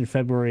launch in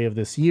February of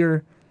this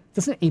year.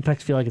 Doesn't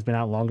Apex feel like it's been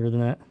out longer than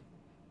that?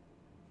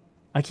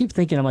 I keep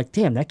thinking, I'm like,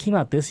 damn, that came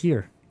out this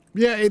year.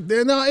 Yeah,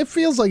 it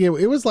feels like it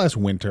was last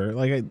winter.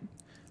 Like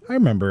I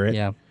remember it.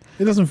 Yeah.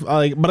 It doesn't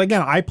but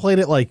again, I played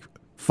it like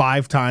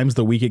 5 times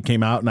the week it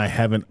came out, and I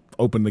haven't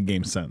opened the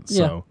game since.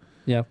 So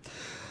yeah.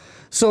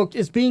 So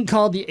it's being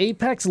called the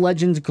Apex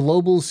Legends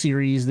Global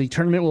Series. The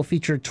tournament will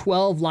feature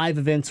 12 live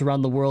events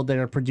around the world that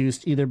are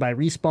produced either by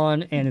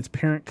Respawn and its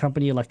parent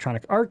company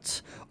Electronic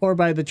Arts, or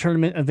by the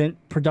tournament event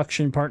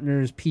production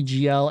partners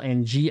PGL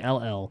and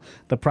GLL.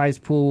 The prize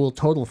pool will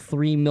total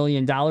 $3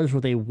 million,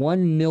 with a $1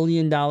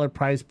 million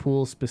prize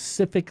pool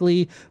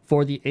specifically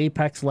for the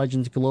Apex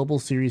Legends Global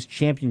Series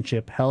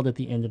Championship held at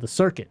the end of the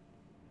circuit.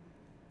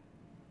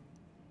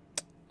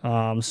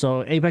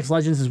 So Apex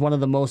Legends is one of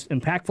the most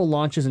impactful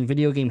launches in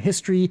video game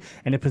history,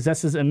 and it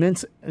possesses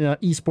immense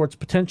esports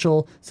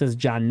potential, says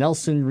John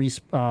Nelson,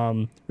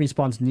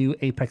 Respawn's new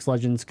Apex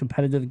Legends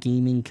competitive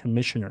gaming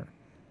commissioner.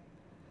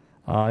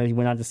 He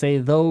went on to say,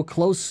 though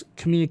close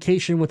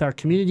communication with our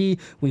community,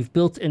 we've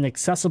built an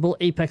accessible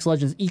Apex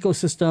Legends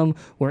ecosystem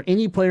where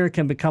any player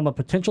can become a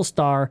potential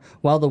star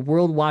while the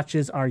world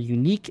watches our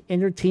unique,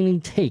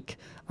 entertaining take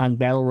on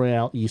Battle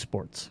Royale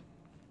esports.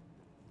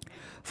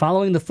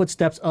 Following the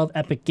footsteps of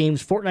Epic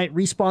Games Fortnite,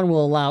 Respawn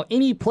will allow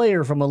any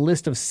player from a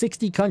list of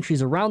 60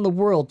 countries around the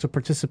world to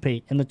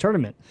participate in the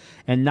tournament,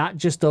 and not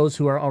just those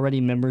who are already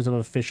members of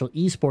official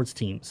esports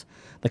teams.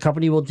 The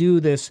company will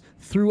do this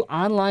through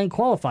online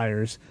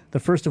qualifiers, the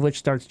first of which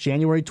starts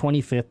January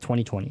 25th,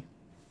 2020.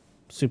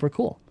 Super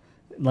cool.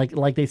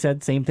 Like they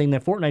said, same thing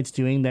that Fortnite's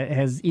doing, that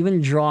has even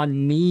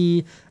drawn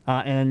me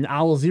and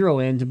Owl Zero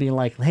in to be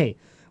like, hey,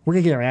 we're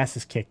going to get our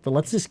asses kicked, but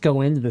let's just go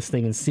into this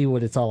thing and see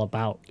what it's all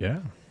about. Yeah.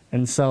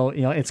 And so,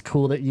 it's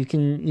cool that you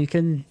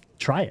can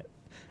try it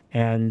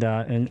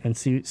and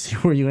see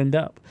where you end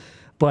up.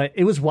 But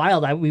it was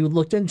wild. We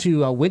looked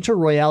into Winter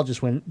Royale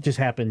just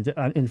happened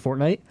in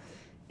Fortnite,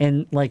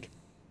 and like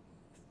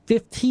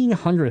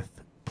 1,500th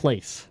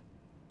place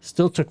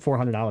still took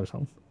 $400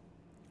 home.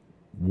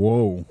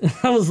 Whoa!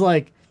 I was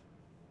like,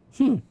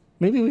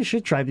 maybe we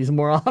should try these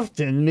more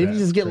often. Maybe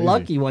just get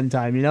lucky one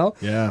time,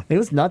 Yeah. It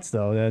was nuts,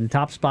 though. And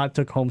Top Spot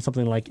took home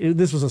something like,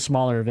 this was a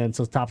smaller event,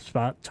 so Top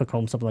Spot took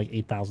home something like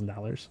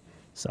 $8,000.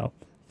 So,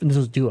 and this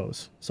was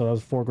duos. So that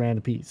was $4,000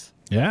 a piece.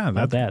 Yeah,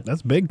 Not bad.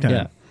 That's big time.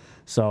 Yeah.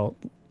 So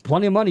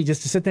plenty of money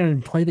just to sit there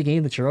and play the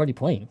game that you're already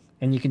playing.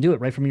 And you can do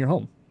it right from your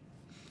home.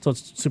 So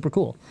it's super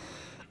cool.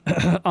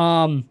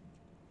 I'm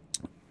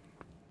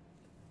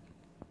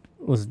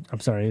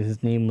sorry,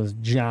 his name was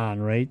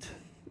John, right?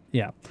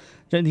 Yeah.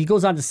 He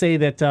goes on to say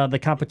that the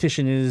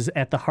competition is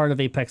at the heart of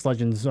Apex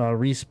Legends.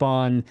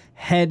 Respawn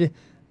head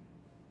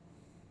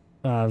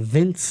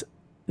Vince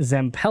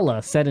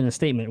Zampella said in a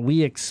statement,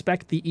 "We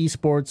expect the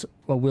esports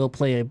will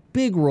play a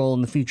big role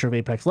in the future of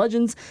Apex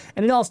Legends,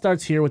 and it all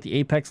starts here with the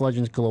Apex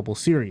Legends Global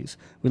Series.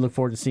 We look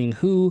forward to seeing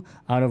who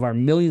out of our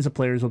millions of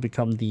players will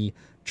become the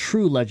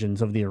true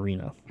legends of the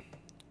arena."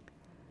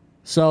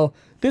 So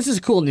this is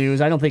cool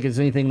news. I don't think it's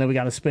anything that we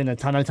got to spend a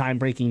ton of time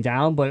breaking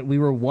down, but we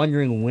were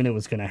wondering when it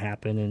was going to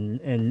happen,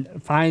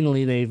 and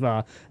finally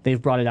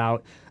they've brought it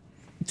out.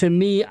 To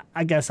me,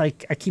 I guess I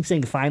keep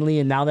saying finally,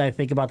 and now that I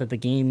think about that the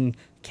game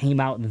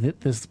came out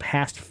this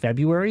past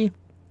February,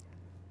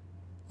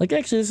 like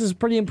actually this is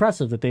pretty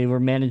impressive that they were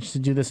managed to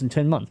do this in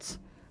 10 months.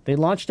 They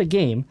launched a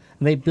game,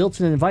 and they built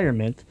an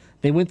environment.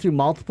 They went through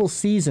multiple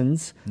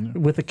seasons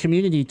with a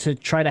community to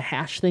try to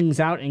hash things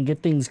out and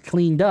get things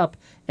cleaned up,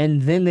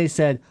 and then they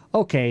said,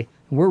 okay,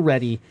 we're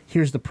ready,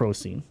 here's the pro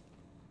scene.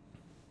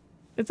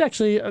 It's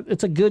actually,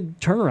 it's a good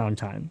turnaround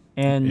time.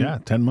 And Yeah,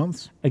 10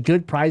 months. a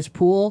good prize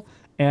pool.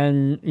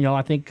 And,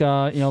 I think,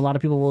 a lot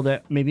of people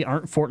that maybe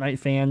aren't Fortnite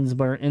fans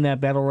but are in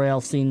that Battle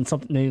Royale scene,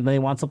 something they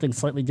want something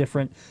slightly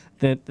different,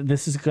 that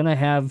this is going to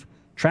have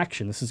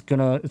traction. It's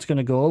going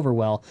to go over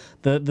well.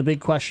 The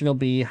big question will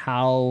be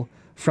how,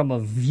 from a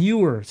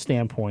viewer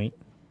standpoint,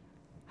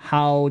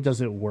 how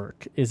does it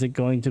work? Is it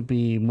going to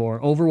be more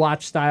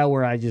Overwatch style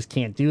where I just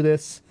can't do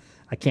this?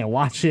 I can't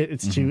watch it.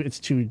 It's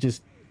too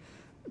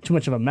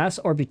much of a mess.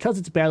 Or because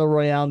it's Battle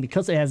Royale and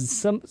because it has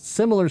some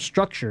similar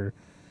structure,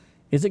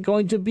 is it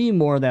going to be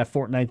more of that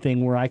Fortnite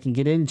thing where I can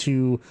get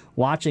into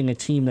watching a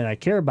team that I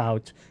care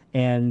about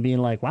and being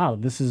like, wow,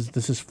 this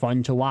is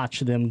fun to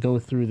watch them go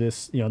through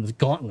this, this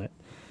gauntlet,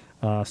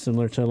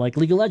 similar to like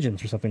League of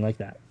Legends or something like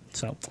that.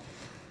 So,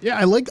 Yeah,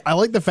 I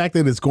like the fact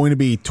that it's going to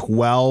be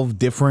 12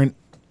 different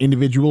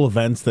individual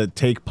events that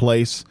take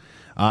place.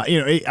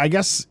 I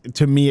guess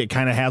to me it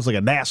kind of has like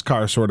a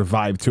NASCAR sort of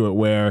vibe to it,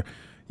 where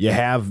you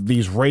have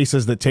these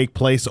races that take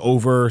place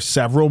over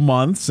several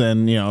months,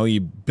 and you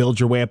build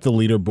your way up the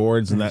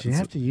leaderboards. And do you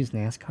have to use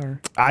NASCAR?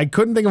 I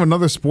couldn't think of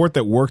another sport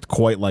that worked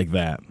quite like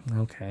that.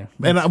 Okay,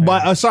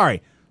 And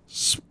sorry,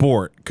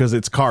 sport, because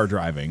it's car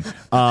driving.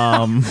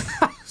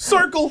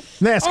 Circle.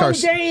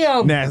 NASCAR's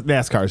damn!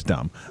 NASCAR's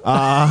dumb.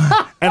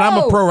 And I'm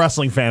a pro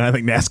wrestling fan. I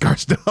think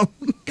NASCAR's dumb.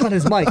 Cut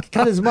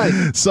his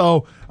mic.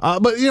 So,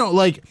 but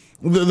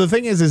the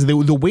thing is the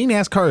way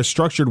NASCAR is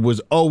structured was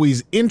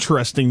always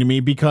interesting to me,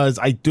 because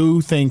I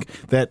do think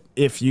that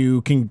if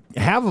you can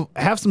have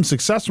some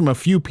success from a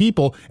few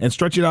people and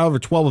stretch it out over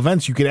 12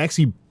 events, you could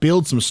actually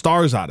build some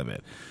stars out of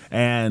it.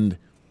 And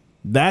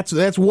that's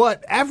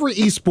what every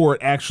esport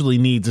actually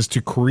needs, is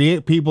to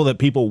create people that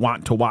people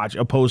want to watch,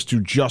 opposed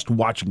to just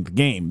watching the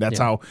game. That's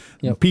how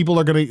people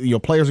are going to,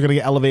 players are going to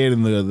get elevated,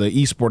 and the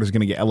esport is going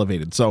to get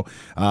elevated. So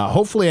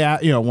hopefully,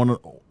 when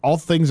all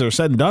things are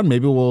said and done,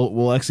 maybe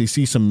we'll actually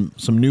see some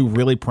new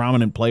really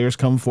prominent players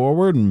come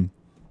forward, and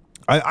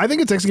I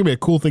think it's actually going to be a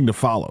cool thing to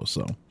follow.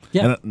 So.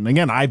 Yeah. And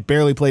again, I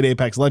barely played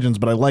Apex Legends,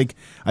 but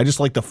I just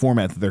like the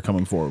format that they're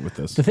coming forward with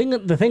this. The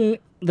thing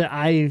that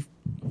I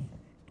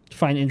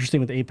find interesting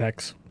with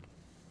Apex,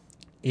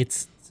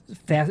 it's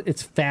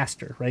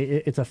faster, right?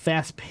 It's a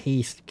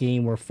fast-paced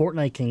game where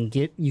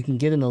Fortnite you can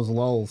get in those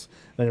lulls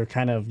that are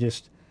kind of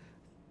just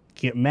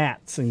get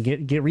mats and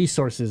get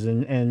resources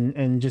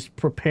and just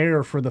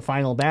prepare for the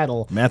final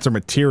battle. Mats are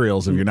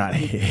materials if you're not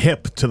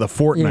hip to the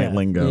Fortnite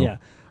lingo. Yeah.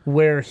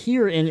 Where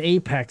here in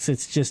Apex,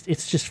 it's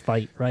just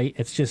fight, right?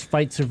 It's just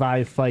fight,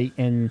 survive, fight,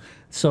 and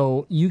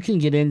so you can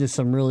get into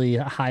some really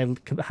high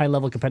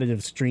level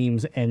competitive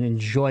streams and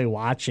enjoy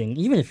watching,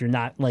 even if you're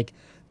not like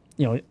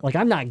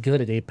I'm not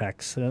good at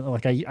Apex.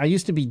 Like I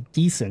used to be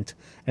decent,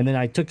 and then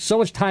I took so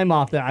much time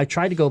off that I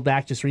tried to go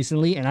back just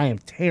recently, and I am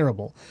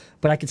terrible.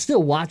 But I could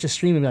still watch a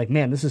stream and be like,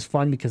 man, this is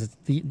fun, because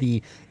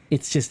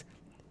it's just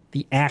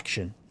the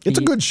action. It's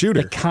a good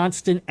shooter. The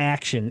constant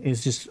action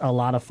is just a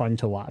lot of fun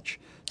to watch.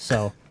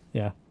 So,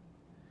 yeah.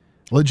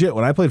 Legit,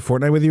 when I played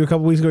Fortnite with you a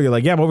couple weeks ago, you're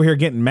like, yeah, I'm over here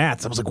getting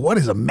mats. I was like, what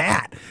is a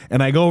mat?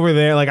 And I go over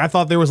there, like I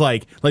thought there was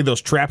like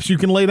those traps you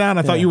can lay down.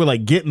 I thought you were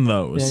like getting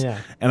those. Yeah.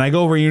 And I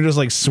go over and you're just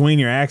like swinging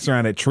your axe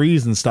around at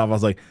trees and stuff. I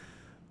was like,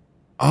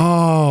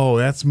 oh,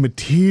 that's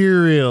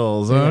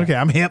materials. Yeah. Okay,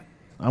 I'm hip.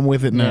 I'm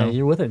with it now. Yeah,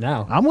 you're with it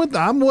now.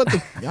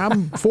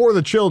 I'm for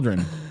the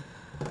children.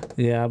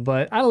 Yeah,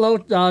 but I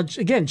don't know.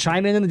 Again,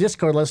 chime in the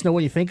Discord. Let us know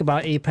what you think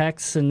about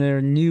Apex and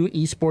their new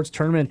esports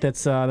tournament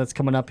that's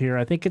coming up here.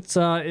 I think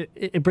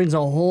it brings a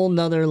whole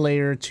nother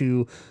layer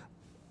to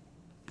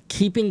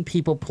keeping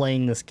people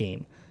playing this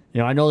game.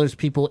 I know there's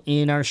people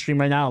in our stream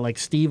right now, like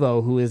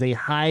Steve-O, who is a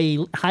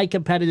high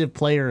competitive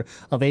player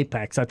of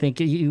Apex. I think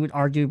you would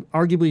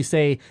arguably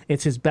say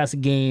it's his best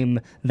game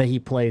that he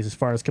plays as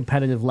far as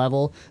competitive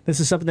level. This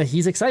is something that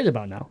he's excited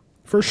about now.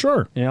 For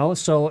sure.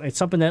 So it's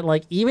something that,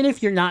 like, even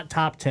if you're not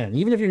top 10,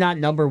 even if you're not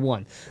number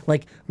one,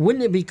 like,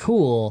 wouldn't it be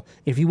cool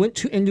if you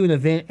went into an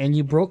event and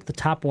you broke the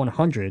top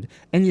 100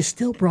 and you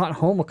still brought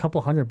home a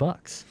couple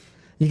 $100?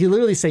 You could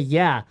literally say,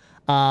 yeah,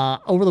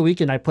 over the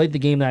weekend I played the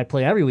game that I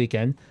play every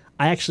weekend.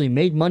 I actually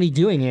made money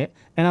doing it,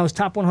 and I was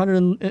top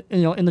 100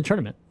 in the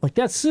tournament. Like,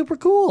 that's super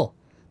cool.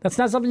 That's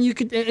not something you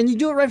could, and you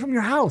do it right from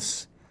your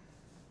house.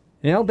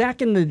 You know,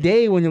 back in the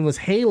day when it was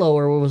Halo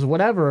or it was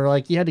whatever,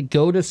 like you had to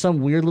go to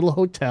some weird little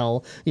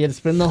hotel. You had to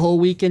spend the whole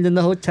weekend in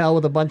the hotel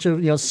with a bunch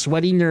of,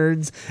 sweaty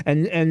nerds.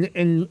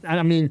 And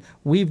I mean,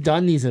 we've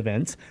done these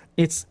events.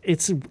 It's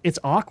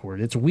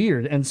awkward. It's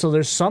weird. And so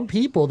there's some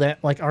people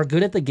that like are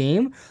good at the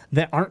game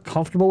that aren't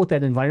comfortable with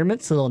that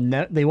environment, so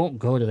they won't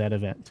go to that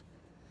event.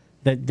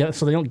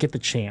 So they don't get the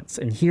chance.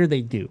 And here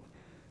they do.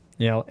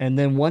 And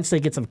then once they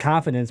get some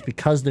confidence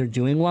because they're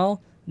doing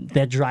well,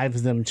 that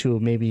drives them to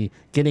maybe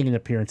getting an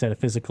appearance at a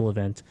physical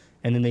event,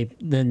 and then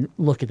they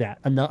look at that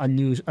a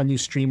new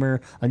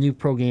streamer, a new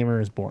pro gamer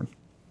is born.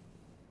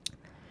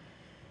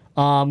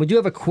 We do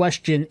have a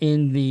question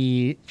in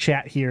the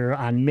chat here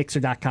on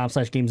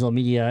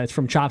mixer.com/GameZillaMedia. It's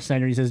from Chop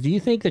Snyder. He says, "Do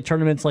you think that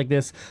tournaments like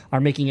this are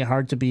making it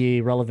hard to be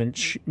a relevant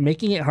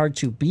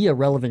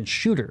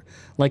shooter?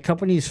 Like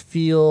companies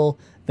feel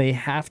they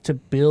have to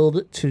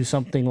build to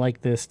something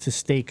like this to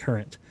stay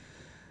current?"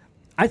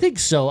 I think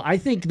so. I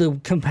think the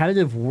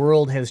competitive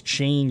world has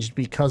changed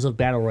because of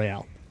Battle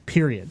Royale,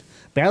 period.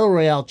 Battle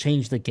Royale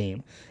changed the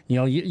game.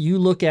 You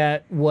look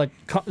at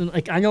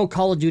I know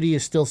Call of Duty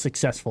is still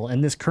successful,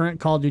 and this current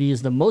Call of Duty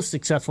is the most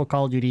successful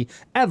Call of Duty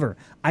ever.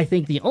 I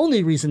think the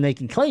only reason they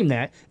can claim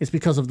that is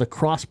because of the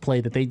cross-play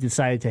that they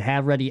decided to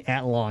have ready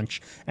at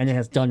launch, and it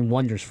has done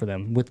wonders for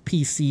them, with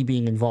PC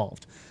being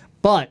involved.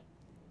 But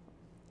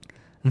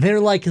they're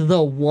like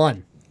the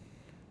one.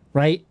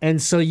 Right, and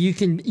so you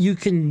can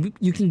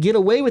get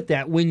away with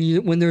that when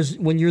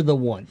you're the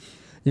one.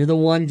 You're the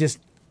one, just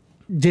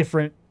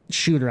different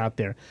shooter out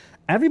there.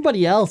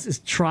 Everybody else is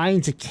trying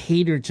to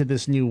cater to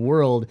this new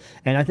world,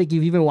 and I think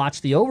you've even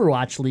watched the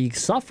Overwatch League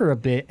suffer a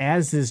bit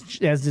as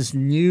this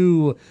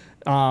new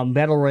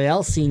battle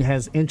royale scene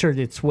has entered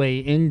its way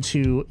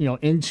into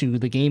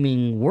the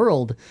gaming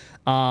world,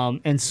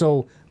 and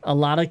so. A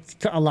lot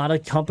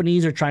of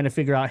companies are trying to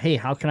figure out, hey,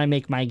 how can I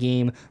make my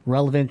game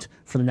relevant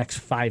for the next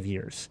 5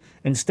 years?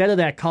 Instead of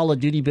that Call of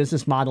Duty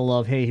business model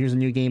of, hey, here's a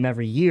new game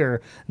every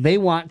year, they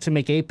want to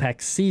make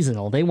Apex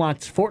seasonal. They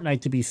want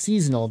Fortnite to be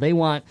seasonal. They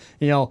want,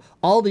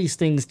 all these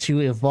things to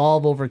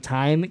evolve over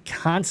time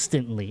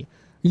constantly.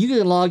 You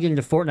can log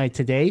into Fortnite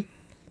today,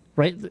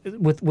 right?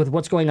 With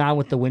what's going on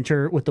with the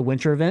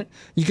winter event,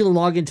 you can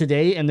log in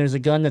today and there's a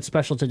gun that's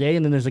special today,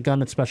 and then there's a gun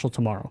that's special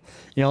tomorrow.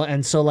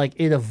 And so like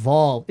it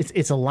evolved.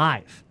 It's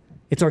alive,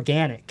 it's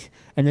organic,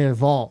 and it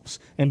evolves.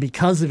 And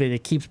because of it,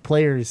 it keeps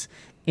players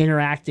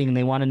interacting, and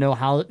they want to know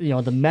how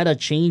the meta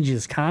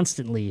changes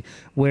constantly,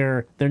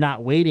 where they're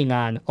not waiting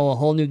on a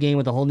whole new game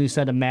with a whole new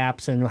set of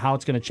maps and how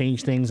it's going to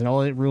change things,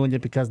 and it ruined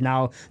it because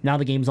now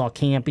the game's all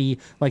campy.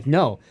 Like,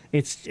 no,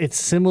 it's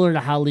similar to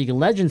how League of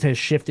Legends has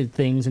shifted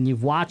things, and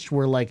you've watched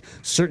where like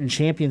certain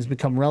champions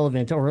become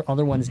relevant or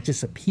other ones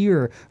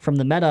disappear from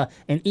the meta,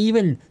 and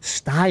even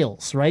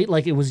styles, right?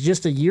 Like it was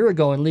just a year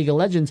ago in League of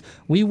Legends,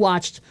 we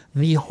watched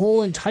the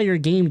whole entire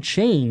game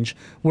change,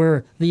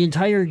 where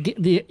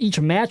each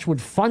match would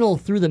funnel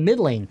through the mid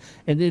lane,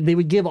 and they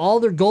would give all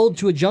their gold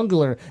to a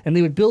jungler, and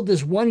they would build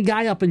this one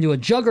guy up into a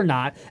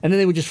juggernaut, and then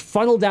they would just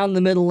funnel down the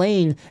middle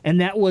lane,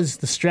 and that was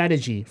the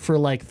strategy for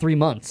like 3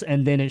 months.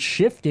 And then it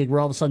shifted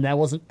where all of a sudden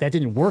that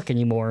didn't work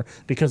anymore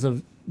because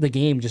of the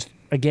game just,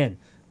 again,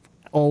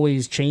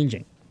 always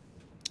changing.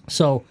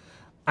 So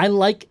I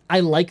like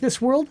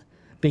this world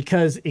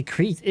because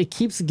it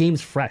keeps the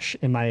games fresh,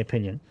 in my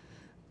opinion.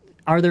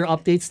 Are there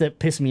updates that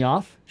piss me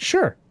off?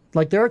 Sure.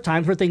 Like, there are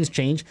times where things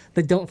change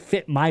that don't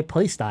fit my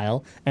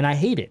playstyle, and I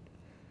hate it.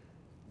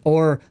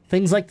 Or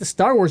things like the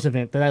Star Wars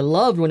event that I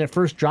loved when it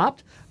first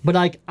dropped, but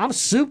like I'm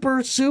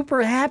super,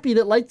 super happy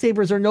that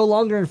lightsabers are no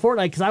longer in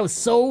Fortnite because I was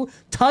so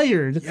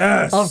tired of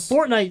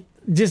Fortnite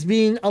just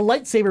being a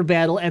lightsaber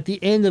battle at the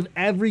end of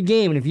every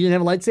game. And if you didn't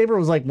have a lightsaber, it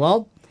was like,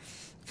 well,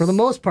 for the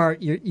most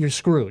part, you're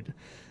screwed.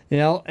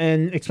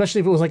 And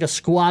especially if it was like a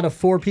squad of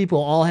 4 people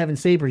all having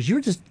sabers,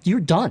 you're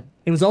done.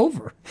 It was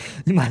over.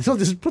 You might as well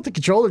just put the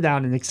controller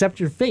down and accept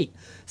your fate.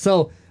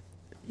 So,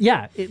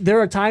 yeah,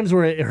 there are times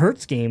where it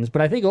hurts games,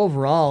 but I think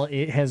overall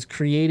it has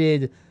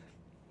created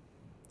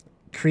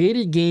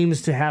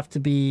games to have to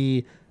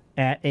be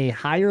at a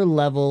higher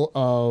level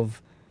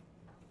of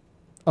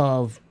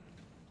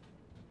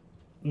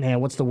man,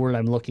 what's the word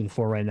I'm looking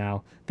for right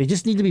now? They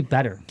just need to be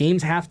better.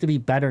 Games have to be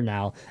better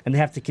now, and they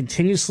have to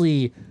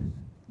continuously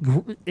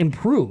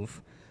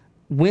improve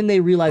when they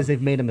realize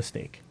they've made a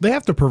mistake. They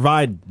have to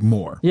provide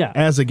more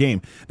as a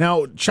game.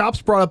 Now,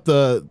 Chops brought up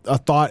a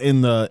thought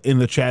in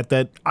the chat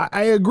that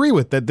I agree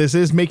with, that this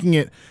is making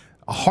it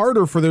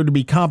harder for there to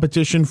be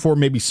competition for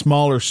maybe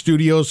smaller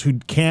studios who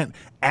can't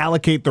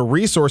allocate the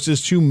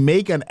resources to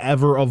make an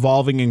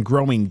ever-evolving and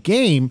growing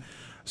game.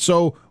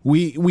 So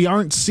we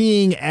aren't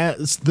seeing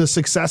as the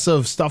success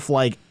of stuff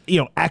like,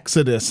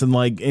 Exodus and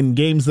like in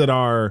games that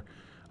are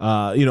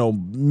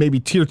maybe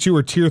tier 2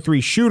 or tier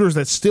 3 shooters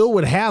that still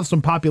would have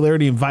some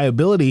popularity and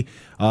viability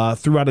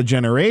throughout a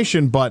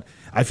generation. But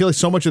I feel like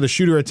so much of the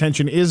shooter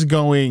attention is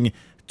going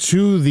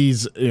to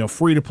these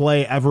free to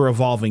play, ever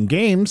evolving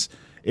games.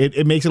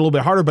 It makes it a little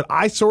bit harder. But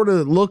I sort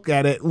of look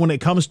at it when it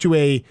comes to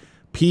a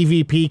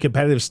PvP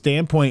competitive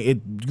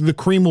standpoint, the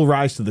cream will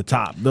rise to the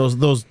top.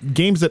 Those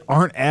games that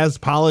aren't as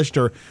polished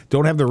or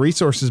don't have the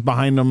resources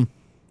behind them,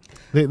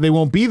 they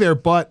won't be there.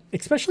 But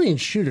especially in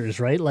shooters,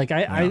 right? Like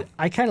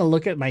I kind of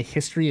look at my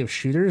history of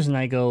shooters and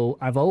I go,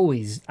 I've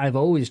always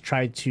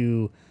tried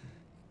to,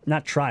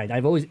 not tried,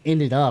 I've always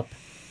ended up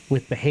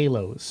with the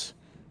Halos,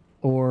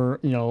 or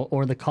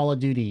or the Call of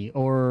Duty,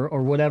 or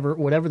whatever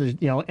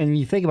the, and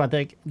you think about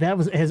that,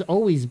 has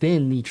always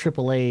been the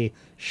AAA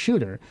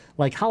shooter.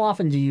 Like, how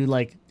often did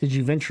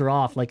you venture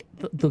off? Like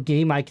the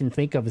game I can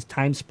think of is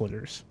Time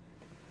Splitters,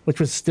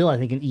 which was still, I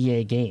think, an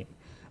EA game.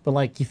 But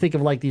like, you think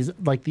of like these,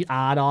 like the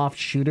odd off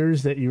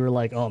shooters that you were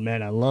like, oh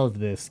man, I love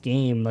this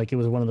game. Like, it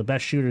was one of the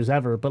best shooters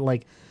ever. But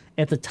like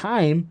at the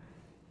time,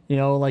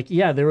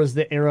 there was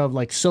the era of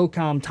like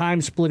SOCOM, Time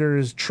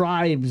Splitters,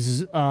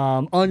 Tribes,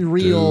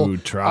 Unreal.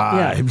 Dude,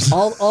 Tribes.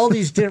 all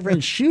these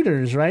different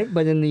shooters, right?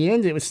 But in the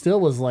end, it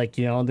was like,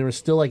 there was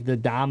still like the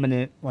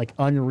dominant, like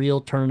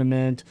Unreal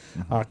Tournament,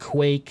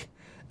 Quake.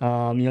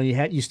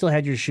 You still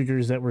had your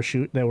shooters that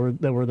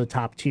were the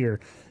top tier.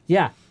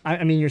 Yeah,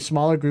 I mean, your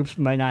smaller groups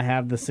might not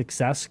have the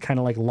success, kind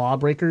of like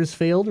Lawbreakers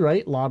failed,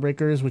 right?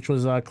 Lawbreakers, which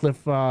was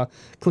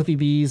Cliffy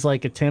B's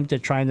like attempt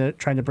at trying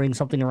to bring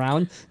something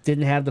around,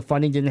 didn't have the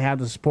funding, didn't have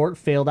the support,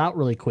 failed out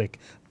really quick.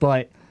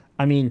 But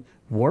I mean,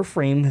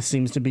 Warframe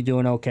seems to be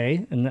doing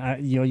okay,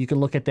 and you can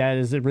look at that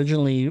as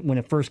originally when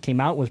it first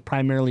came out was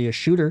primarily a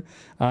shooter,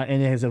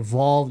 and it has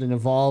evolved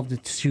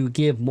to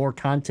give more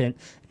content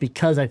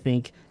because I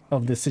think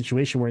of the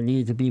situation where it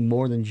needed to be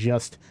more than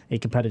just a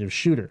competitive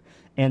shooter.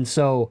 And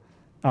so,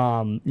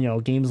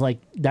 games like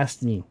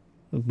Destiny,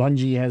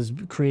 Bungie has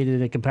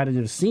created a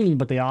competitive scene,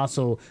 but they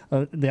also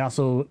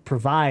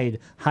provide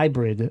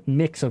hybrid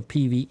mix of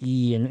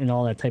PvE and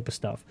all that type of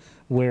stuff.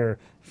 Where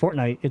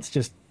Fortnite, it's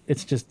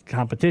just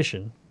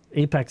competition.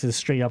 Apex is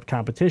straight up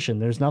competition.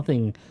 There's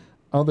nothing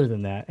other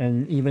than that.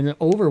 And even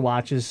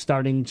Overwatch is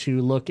starting to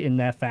look in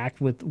that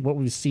fact with what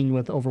we've seen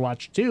with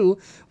Overwatch 2,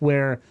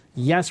 where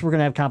yes, we're going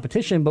to have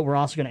competition, but we're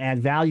also going to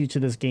add value to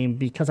this game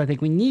because I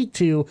think we need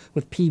to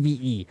with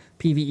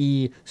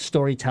PvE,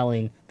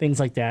 storytelling, things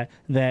like that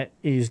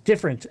is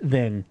different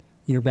than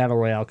your Battle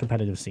Royale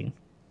competitive scene.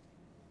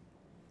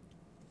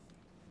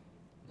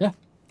 Yeah.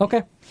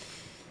 Okay.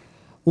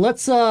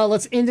 Let's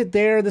end it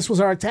there. This was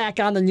our attack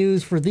on the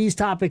news. For these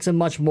topics and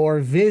much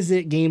more,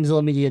 visit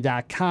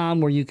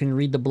GameZillaMedia.com, where you can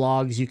read the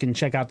blogs, you can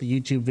check out the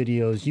YouTube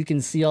videos, you can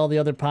see all the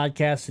other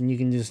podcasts, and you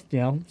can just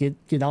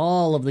get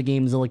all of the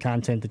GameZilla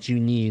content that you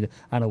need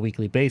on a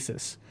weekly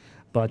basis.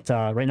 But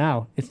right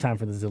now, it's time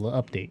for the Zilla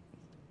update.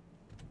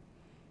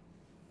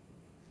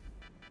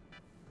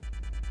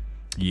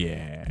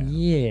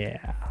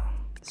 Yeah.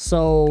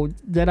 So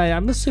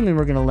I'm assuming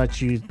we're gonna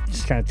let you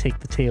just kind of take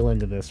the tail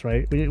end of this,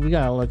 right? We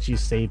gotta let you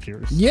save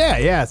yours.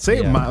 Yeah.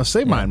 Save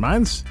mine.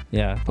 Mine's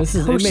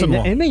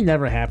it may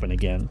never happen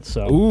again.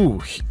 So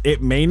ooh,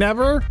 it may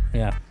never.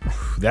 Yeah,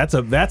 that's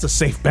a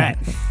safe bet.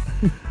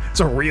 It's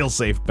a real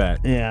safe bet.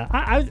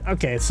 Yeah.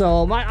 Okay.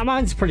 So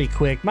mine's pretty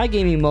quick. My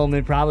gaming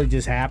moment probably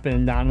just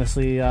happened,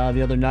 honestly,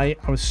 the other night.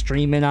 I was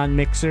streaming on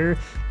Mixer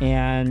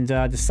and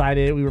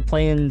decided we were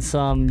playing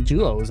some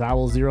duos.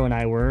 Owl Zero and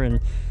I were, and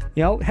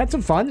had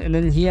some fun, and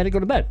then he had to go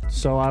to bed.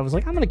 So I was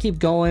like, I'm gonna keep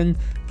going.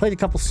 Played a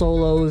couple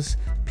solos.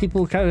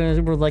 People kind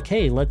of were like,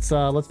 hey, let's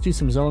do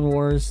some Zone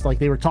Wars. Like,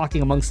 they were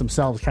talking amongst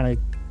themselves, kind of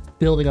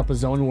building up a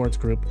Zone Wars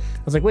group.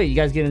 I was like, wait, you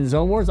guys get into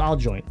Zone Wars? I'll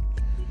join.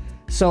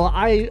 So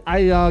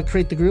I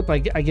create the group. I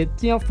get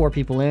 4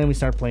 people in. We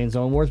start playing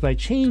Zone Wars, but I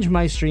change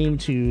my stream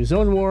to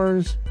Zone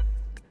Wars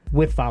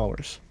with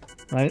followers,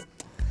 right?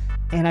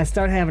 And I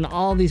start having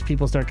all these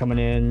people start coming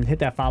in, hit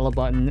that follow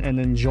button, and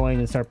then join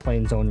and start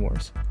playing Zone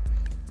Wars.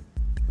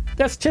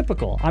 That's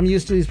typical. I'm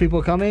used to these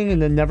people coming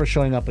and then never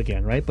showing up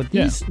again, right? But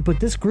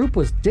this group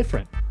was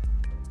different.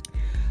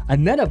 I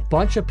met a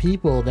bunch of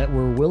people that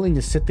were willing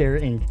to sit there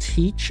and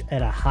teach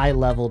at a high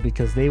level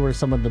because they were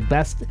some of the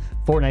best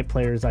Fortnite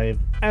players I have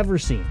ever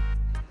seen.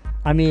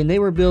 I mean, they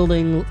were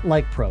building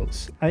like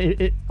pros.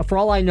 For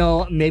all I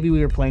know, maybe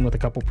we were playing with a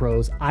couple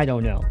pros. I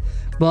don't know.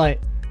 But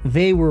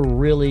they were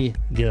really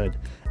good.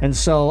 And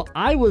so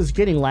I was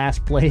getting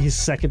last place,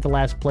 second to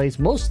last place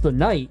most of the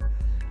night.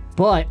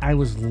 But I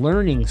was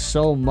learning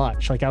so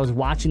much. Like, I was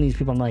watching these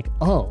people. I'm like,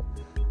 oh,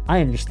 I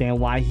understand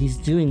why he's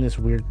doing this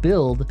weird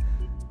build,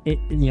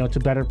 to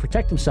better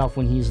protect himself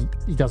when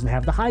he doesn't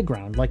have the high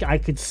ground. Like, I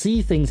could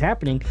see things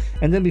happening.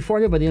 And then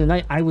before that, by the end of the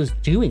night, I was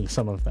doing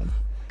some of them.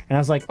 And I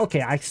was like,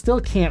 okay, I still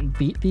can't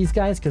beat these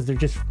guys because they're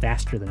just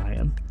faster than I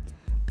am.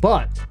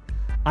 But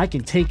I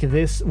can take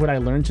what I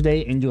learned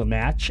today into a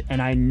match,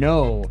 and I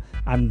know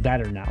I'm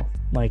better now.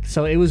 Like,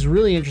 so it was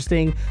really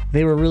interesting.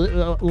 They were really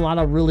a lot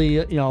of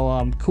really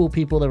cool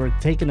people that were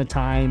taking the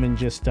time and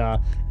just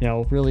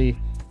really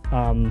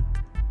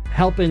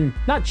helping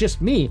not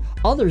just me,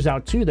 others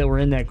out too that were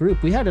in that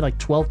group. We had like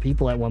 12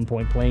 people at one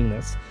point playing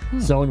this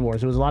Zone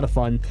Wars. It was a lot of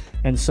fun,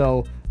 and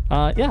so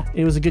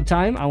it was a good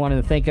time. I wanted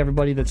to thank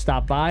everybody that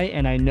stopped by,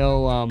 and I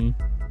know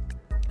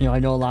I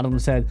know a lot of them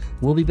said,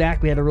 we'll be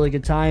back. We had a really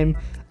good time.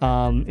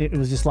 It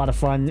was just a lot of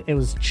fun. It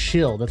was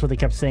chill. That's what they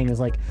kept saying, is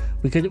like,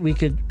 we could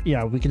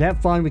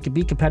have fun. We could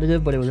be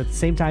competitive, but it was at the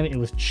same time, it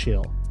was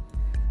chill.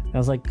 And I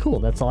was like, cool.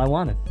 That's all I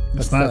wanted.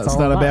 It's not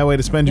a bad way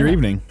to spend your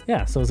evening.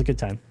 Yeah. So it was a good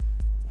time.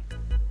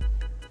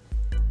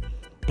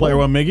 Player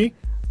one, Miggy.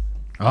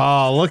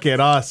 Oh, look at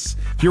us.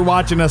 If you're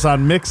watching us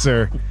on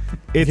Mixer,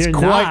 it's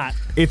quite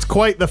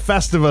the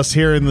Festivus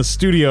here in the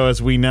studio,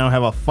 as we now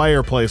have a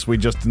fireplace we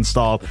just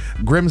installed.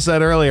 Grim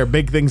said earlier,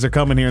 big things are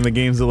coming here in the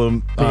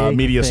Gamezilla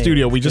Media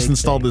studio. We just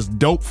installed this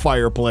dope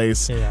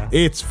fireplace. Yeah.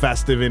 It's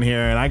festive in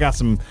here, and I got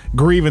some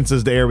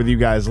grievances to air with you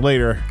guys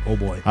later. Oh,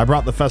 boy. I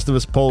brought the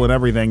Festivus pole and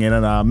everything, and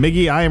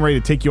Miggy, I am ready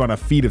to take you on a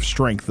feat of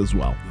strength as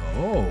well.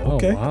 Oh,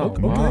 okay. wow,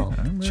 Okay. wow.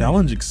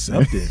 Challenge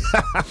accepted.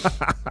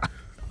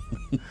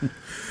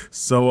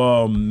 So,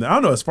 I don't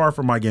know. As far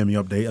from my gaming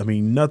update, I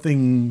mean,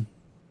 nothing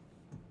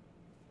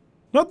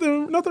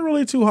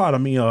really too hot. I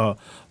mean,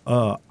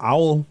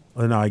 Owl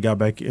and I got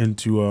back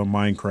into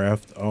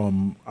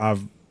Minecraft.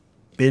 I've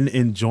been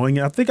enjoying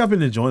it. I think I've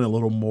been enjoying it a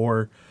little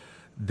more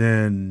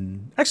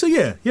than actually.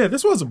 Yeah.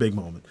 This was a big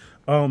moment.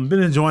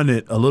 Been enjoying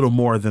it a little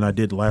more than I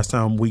did last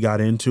time we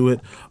got into it.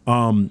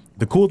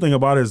 The cool thing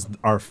about it is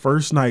our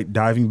first night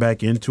diving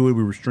back into it,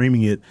 we were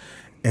streaming it,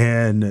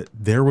 and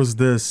there was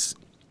this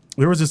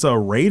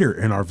raider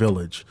in our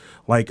village.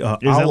 Like,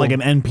 is that like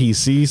an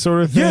NPC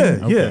sort of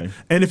thing? Yeah.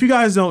 And if you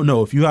guys don't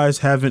know, if you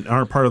guys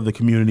aren't part of the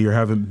community or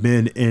haven't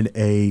been in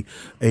a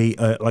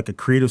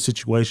creative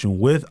situation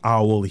with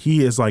Owl,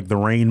 he is like the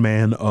Rain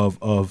Man of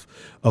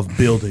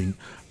building.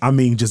 I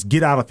mean, just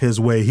get out of his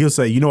way. He'll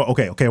say, you know what?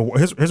 Okay.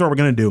 Here's what we're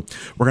gonna do.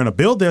 We're gonna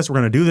build this. We're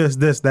gonna do this,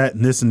 that,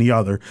 and this, and the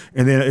other.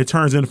 And then it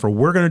turns in for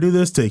we're gonna do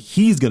this to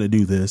he's gonna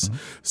do this. Mm-hmm.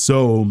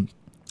 So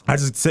I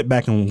just sit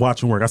back and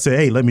watch him work. I say,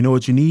 hey, let me know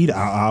what you need.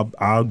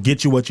 I'll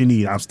get you what you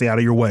need. I'll stay out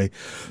of your way.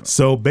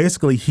 So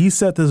basically, he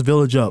set this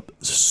village up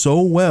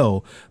so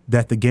well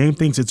that the game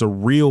thinks it's a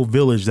real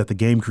village that the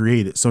game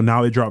created. So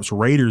now it drops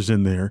raiders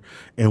in there.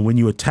 And when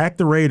you attack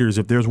the raiders,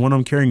 if there's one of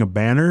them carrying a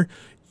banner,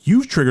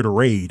 you've triggered a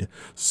raid.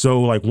 So,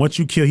 like, once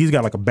you kill, he's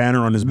got like a banner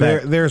on his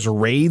back. There's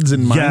raids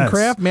in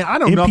Minecraft? Man, I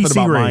know nothing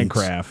about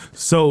Minecraft.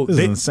 So this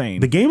is insane.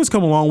 The game has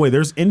come a long way.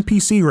 There's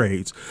NPC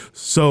raids.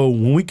 So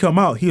when we come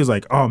out, he was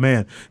like, oh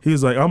man. He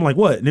was like, I'm like,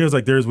 what? And he was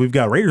like, we've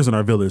got raiders in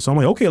our village. So I'm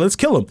like, okay, let's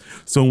kill him.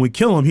 So when we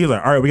kill him, he was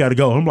like, all right, we got to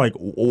go. I'm like,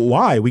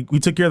 why? We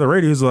took care of the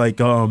raid. He was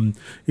like,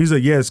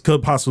 yes,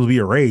 could possibly be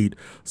a raid.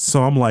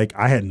 So I'm like,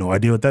 I had no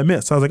idea what that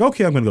meant. So I was like,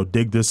 okay, I'm going to go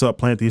dig this up,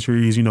 plant these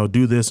trees,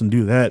 do this and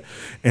do that.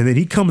 And then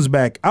he comes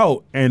back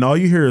out, and all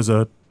you hear is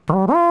a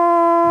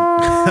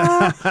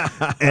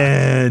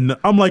and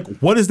I'm like,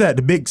 what is that?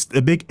 The big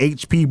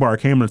HP bar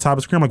came on the top of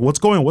the screen. I'm like, what's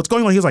going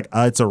on? He's like,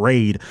 it's a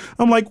raid.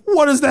 I'm like,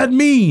 what does that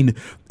mean?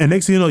 And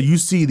next thing you know, you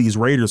see these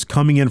raiders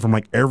coming in from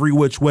like every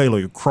which way,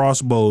 like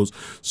crossbows,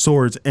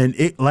 swords, and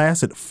it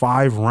lasted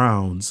 5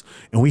 rounds.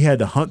 And we had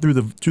to hunt through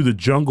the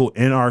jungle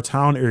in our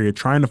town area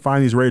trying to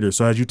find these raiders.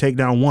 So as you take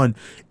down one,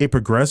 it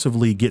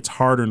progressively gets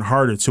harder and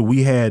harder. So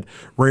we had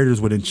raiders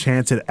with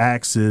enchanted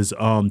axes,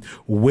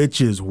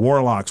 witches,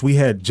 warlocks. We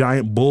had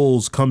giant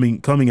bulls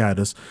coming at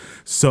us.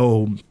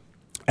 So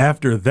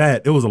after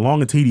that, it was a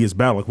long and tedious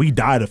battle. Like, we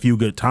died a few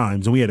good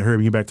times, and we had to hurry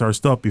and get back to our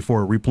stuff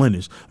before it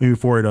replenished.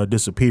 Before it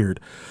disappeared.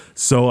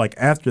 So like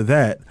after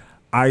that,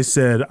 I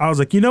was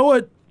like, you know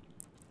what?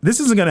 This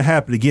isn't going to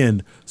happen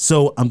again.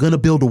 So I'm going to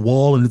build a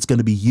wall, and it's going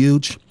to be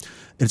huge.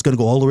 And it's going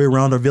to go all the way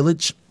around our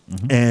village.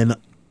 Mm-hmm. And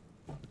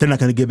they're not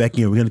going to get back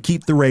in. We're going to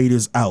keep the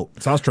raiders out.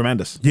 Sounds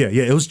tremendous. Yeah.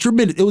 It was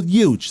tremendous. It was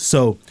huge.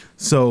 So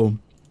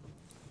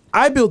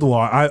I built the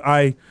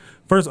wall.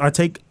 First, I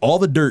take all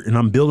the dirt and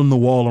I'm building the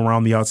wall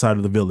around the outside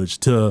of the village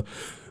to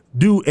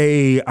do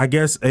a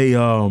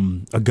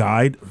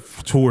guide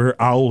to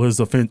where Owl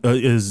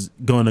is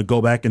going to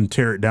go back and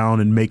tear it down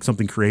and make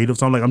something creative.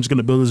 So I'm like, I'm just going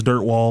to build this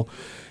dirt wall,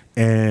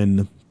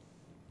 and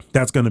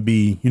that's going to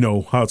be,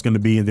 how it's going to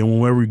be. And then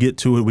whenever we get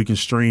to it, we can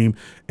stream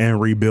and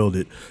rebuild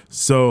it.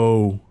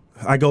 So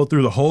I go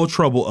through the whole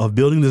trouble of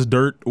building this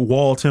dirt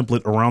wall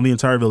template around the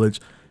entire village,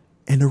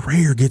 and the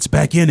raider gets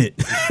back in it.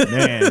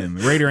 Man,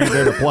 Raider ain't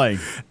there to play.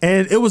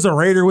 And it was a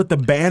raider with the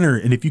banner.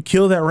 And if you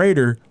kill that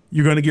raider,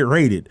 you're going to get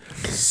raided.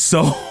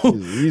 So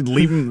you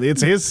leave him,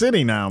 it's his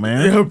city now,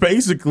 man. Yeah,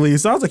 basically.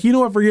 So I was like, you know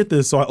what, forget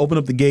this. So I open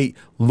up the gate,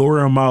 lure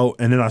him out,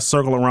 and then I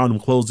circle around him,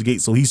 close the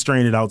gate. So he's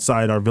stranded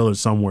outside our village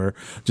somewhere,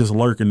 just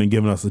lurking and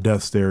giving us a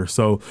death stare.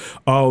 So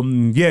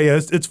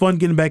it's fun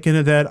getting back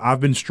into that.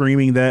 I've been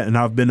streaming that, and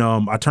I've been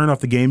I turned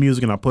off the game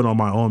music and I put on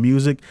my own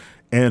music.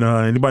 And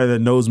anybody that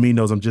knows me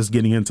knows I'm just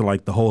getting into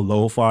like the whole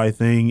lo-fi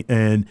thing,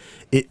 and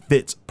it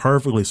fits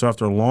perfectly. So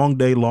after a long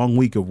day, long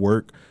week of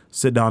work,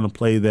 sit down and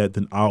play that,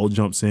 then Owl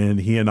jumps in.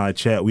 He and I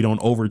chat. We don't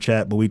over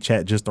chat, but we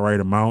chat just the right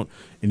amount.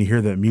 And you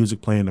hear that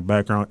music playing in the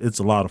background. It's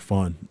a lot of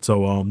fun.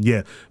 So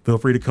feel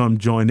free to come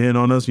join in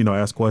on us,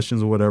 ask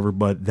questions or whatever.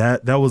 But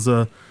it's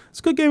a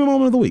good gaming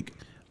moment of the week.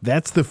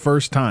 That's the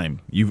first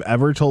time you've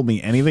ever told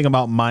me anything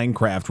about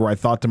Minecraft where I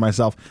thought to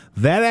myself,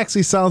 that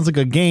actually sounds like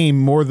a game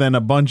more than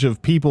a bunch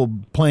of people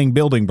playing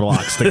building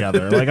blocks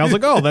together. Like, I was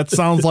like, oh, that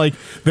sounds like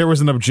there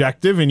was an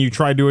objective and you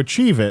tried to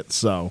achieve it.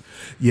 So,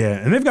 Yeah,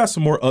 and they've got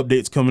some more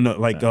updates coming up.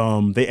 Like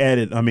they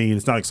added, I mean,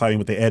 it's not exciting,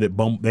 but they added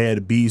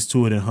bees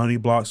to it and honey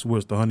blocks.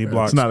 Where's the honey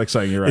blocks? it's not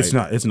exciting, you're right.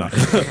 It's not.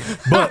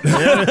 But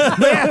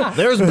Yeah,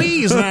 there's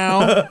bees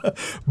now.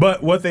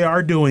 but what they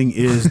are doing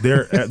is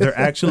they're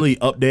actually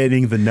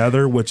updating the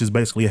Nether, which is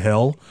basically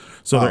hell.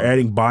 So they're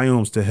adding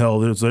biomes to hell.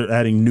 They're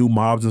adding new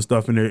mobs and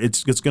stuff in there.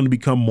 It's going to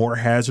become more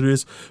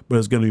hazardous, but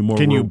it's going to be more.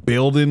 Can you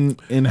build in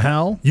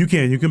hell? You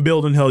can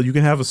build in hell. You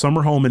can have a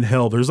summer home in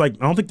hell. There's I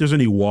don't think there's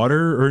any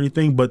water or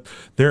anything, but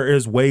there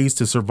is ways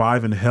to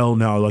survive in hell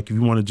now. Like if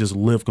you want to just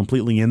live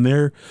completely in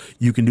there,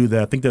 you can do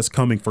that. I think that's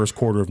coming first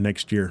quarter of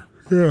next year.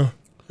 Yeah.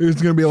 There's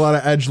going to be a lot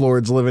of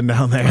edgelords living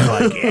down there.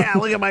 Like, yeah,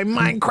 look at my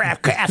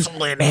Minecraft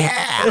castle in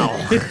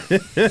hell.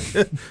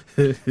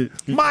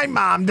 My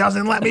mom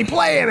doesn't let me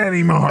play it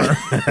anymore.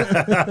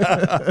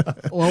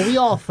 Well, we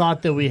all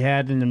thought that we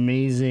had an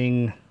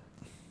amazing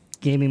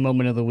gaming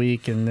moment of the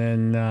week, and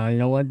then you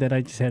know what? That I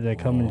just had to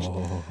come and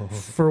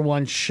for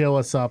once show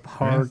us up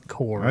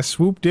hardcore. I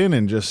swooped in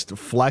and just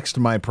flexed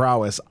my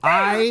prowess.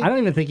 I don't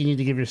even think you need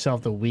to give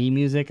yourself the Wii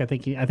music. I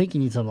think you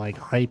need some like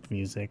hype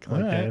music.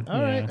 Like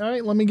All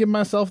right. Let me give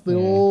myself the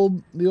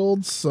old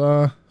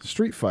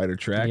Street Fighter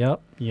track.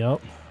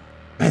 Yep.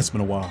 It's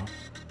been a while.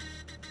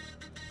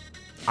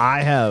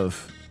 I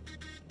have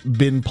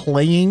been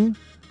playing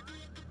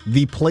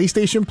the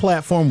PlayStation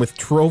platform with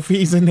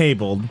trophies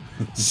enabled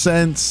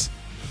since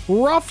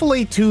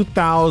roughly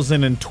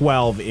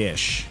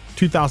 2012-ish.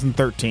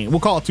 2013.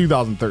 We'll call it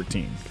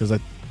 2013 because we're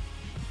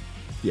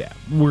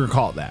going to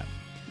call it that.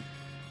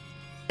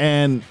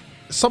 And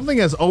something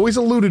has always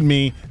eluded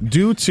me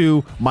due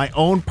to my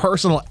own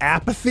personal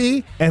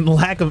apathy and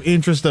lack of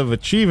interest of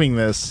achieving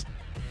this.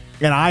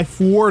 And I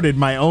thwarted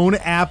my own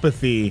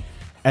apathy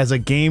as a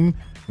game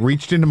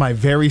reached into my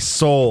very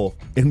soul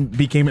and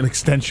became an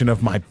extension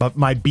of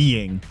my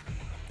being.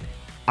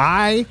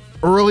 I,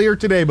 earlier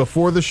today,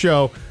 before the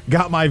show,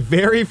 got my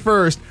very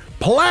first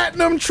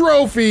platinum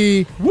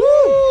trophy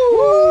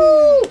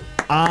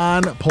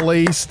on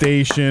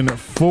PlayStation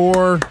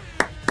 4.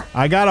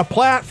 I got a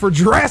plat for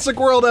Jurassic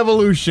World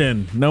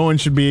Evolution. No one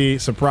should be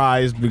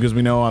surprised because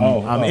we know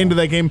I'm into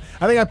that game.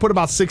 I think I put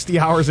about 60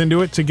 hours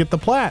into it to get the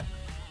plat.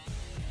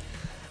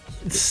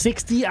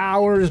 60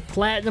 hours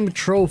platinum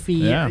trophy.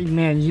 Yeah.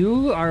 Man,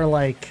 you are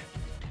like,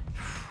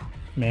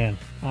 man,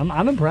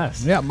 I'm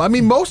impressed. Yeah, I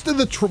mean most of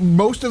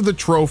the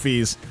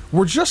trophies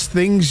were just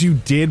things you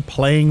did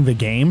playing the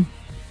game.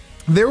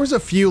 There was a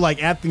few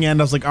like at the end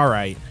I was like, all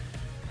right,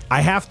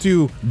 I have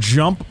to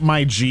jump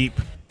my Jeep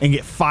and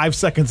get 5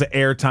 seconds of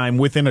airtime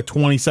within a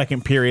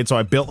 20-second period. So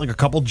I built like a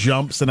couple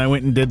jumps and I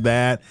went and did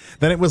that.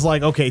 Then it was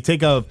like, okay,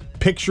 take a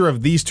picture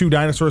of these two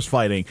dinosaurs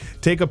fighting.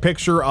 Take a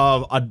picture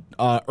of a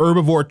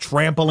herbivore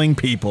trampling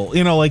people.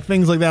 You know, like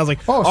things like that. I was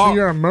like, so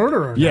you're a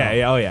murderer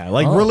now. Yeah.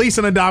 Like release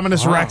an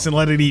Indominus Rex and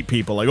let it eat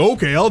people. Like,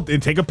 okay,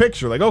 and take a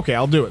picture. Like, okay,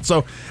 I'll do it.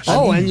 So,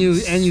 and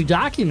you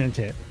document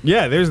it.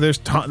 yeah, there's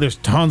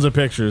tons of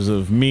pictures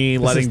of me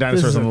letting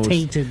dinosaurs on the loose.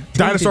 Tainted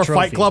Dinosaur trophy.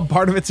 Fight Club.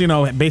 Part of it's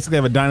basically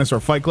have a dinosaur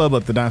fight club.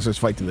 Let the dinosaurs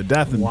fight to the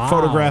death and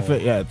photograph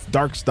it. Yeah, it's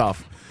dark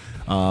stuff.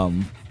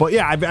 But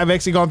yeah, I've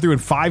actually gone through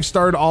and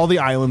 5-starred all the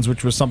islands,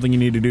 which was something you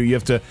need to do. You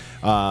have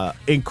to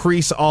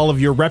increase all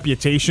of your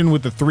reputation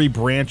with the 3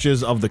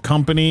 branches of the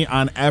company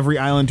on every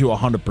island to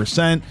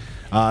 100%.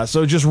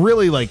 So just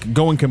really like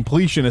going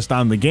completionist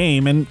on the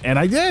game, and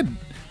I did.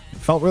 It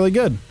felt really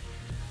good.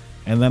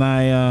 And then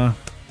I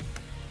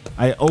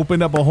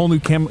opened up a whole new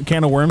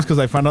can of worms because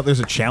I found out there's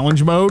a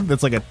challenge mode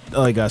that's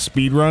like a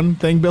speed run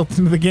thing built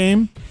into the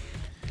game.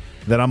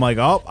 Then I'm like,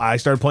 I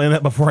started playing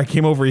that before I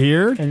came over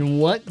here. And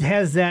what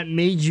has that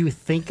made you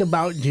think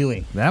about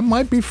doing? That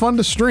might be fun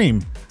to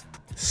stream.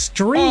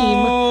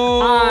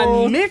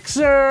 On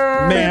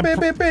Mixer. Man,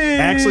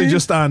 actually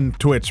just on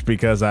Twitch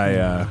because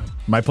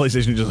my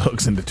PlayStation just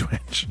hooks into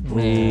Twitch.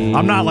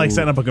 I'm not like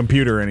setting up a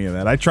computer or any of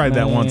that. I tried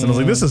that once and I was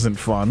like, this isn't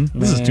fun.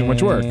 This is too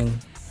much work.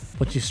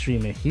 But you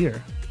stream it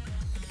here.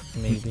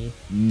 Maybe.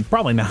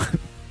 Probably not.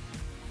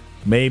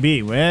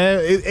 Maybe. Well,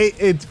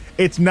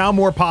 it's now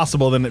more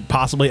possible than it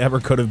possibly ever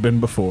could have been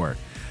before.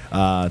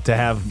 To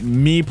have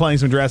me playing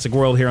some Jurassic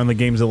World here on the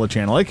GameZilla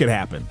channel, it could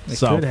happen. It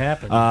could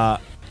happen. I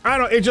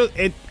don't know.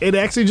 It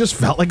actually just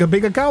felt like a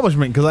big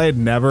accomplishment because I had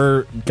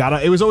never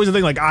it was always a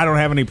thing like I don't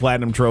have any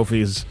platinum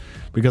trophies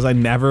because I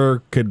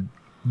never could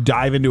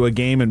dive into a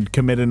game and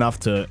commit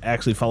enough to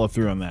actually follow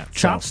through on that.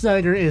 Chop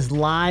Snyder is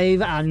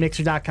live on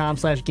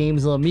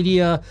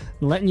mixer.com/GameZilla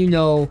letting you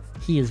know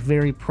he is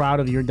very proud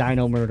of your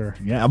dino murder.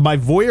 Yeah, my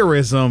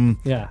voyeurism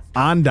Yeah.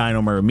 on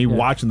Dino Murder, me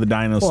watching the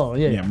dinos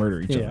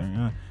murder each Yeah. other.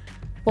 Yeah.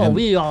 Well,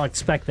 we all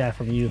expect that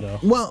from you, though.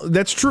 Well,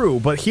 that's true,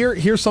 but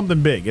here's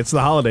something big. It's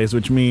the holidays,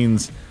 which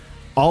means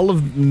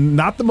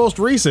not the most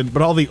recent,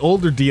 but all the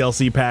older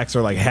DLC packs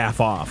are like half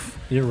off.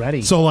 You're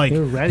ready. So like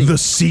You're ready. the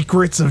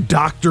secrets of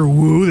Dr.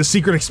 Wu, the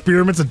secret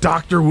experiments of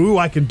Dr. Wu,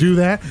 I can do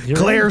that. You're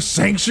Claire's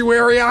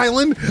Sanctuary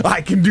Island,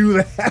 I can do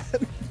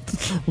that.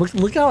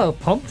 Look how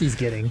pumped he's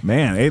getting.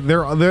 Man,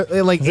 they're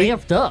like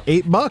Amped up.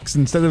 $8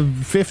 instead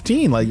of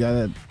 15. Like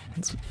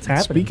It's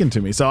happening. speaking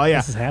to me. So yeah,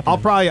 This is happening.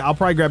 I'll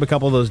probably grab a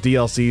couple of those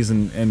DLCs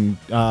and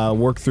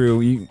work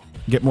through. You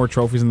get more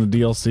trophies in the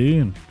DLC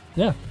and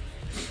Yeah.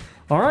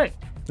 All right.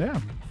 yeah.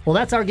 Well,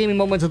 that's our gaming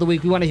moments of the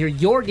week. We want to hear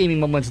your gaming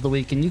moments of the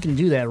week, and you can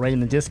do that right in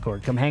the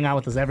Discord. Come hang out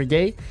with us every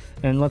day,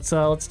 and let's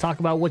talk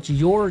about what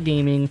you're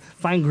gaming.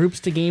 Find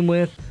groups to game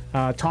with.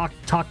 Talk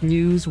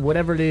news,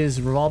 whatever it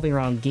is, revolving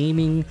around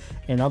gaming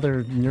and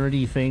other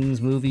nerdy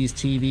things, movies,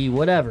 TV,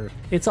 whatever.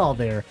 It's all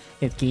there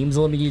at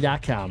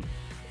GameZillaMedia.com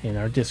in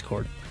our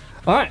Discord.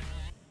 All right.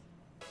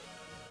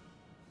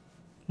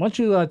 Why don't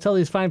you tell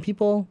these fine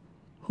people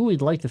who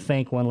we'd like to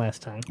thank one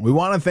last time? We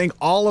want to thank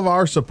all of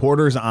our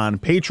supporters on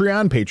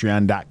Patreon.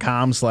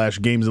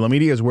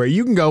 Patreon.com/GameZillaMedia is where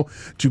you can go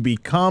to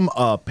become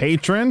a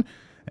patron,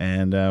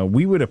 and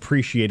we would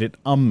appreciate it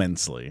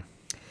immensely.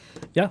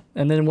 Yeah,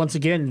 and then once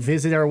again,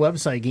 visit our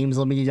website,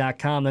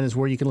 GameZillaMedia.com. That is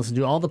where you can listen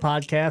to all the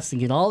podcasts and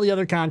get all the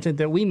other content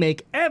that we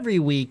make every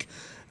week.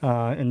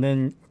 And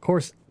then, of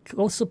course,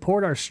 go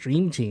support our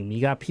stream team. You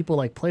got people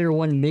like Player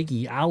One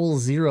Miggy, Owl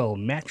Zero,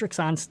 Matrix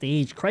on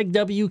Stage, Craig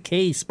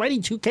WK,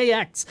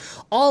 Spidey2KX,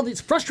 all these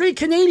frustrated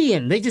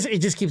Canadian. It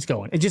just keeps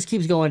going. It just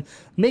keeps going.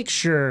 Make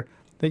sure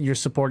that you're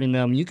supporting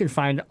them. You can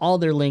find all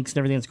their links and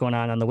everything that's going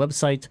on the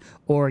website,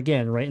 or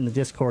again, right in the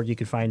Discord, you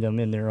can find them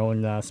in their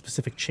own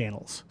specific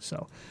channels.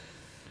 So,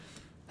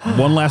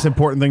 One last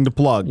important thing to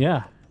plug.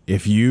 yeah.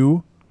 If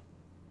you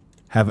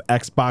have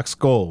Xbox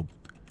Gold,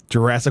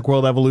 Jurassic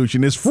World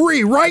Evolution is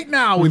free right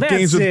now with That's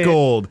Games with it.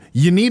 Gold.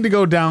 You need to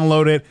go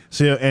download it.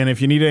 So, and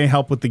if you need any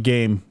help with the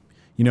game,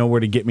 you know where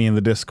to get me in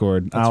the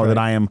Discord. Now that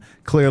right. I am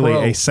clearly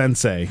Pro. a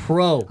sensei.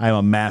 Pro. I am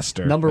a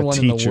master. Number a one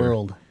in the teacher.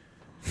 world.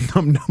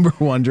 I'm number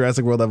one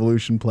Jurassic World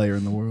Evolution player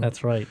in the world.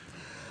 That's right.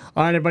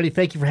 All right, everybody.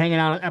 Thank you for hanging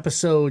out on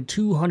episode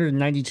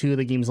 292 of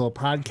the Gamezilla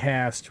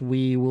podcast.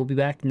 We will be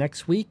back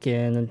next week.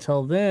 And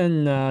until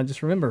then,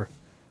 just remember,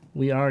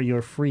 we are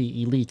your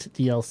free elite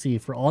DLC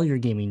for all your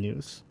gaming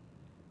news.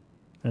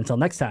 And until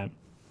next time,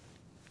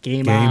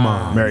 game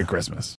on. Merry Christmas.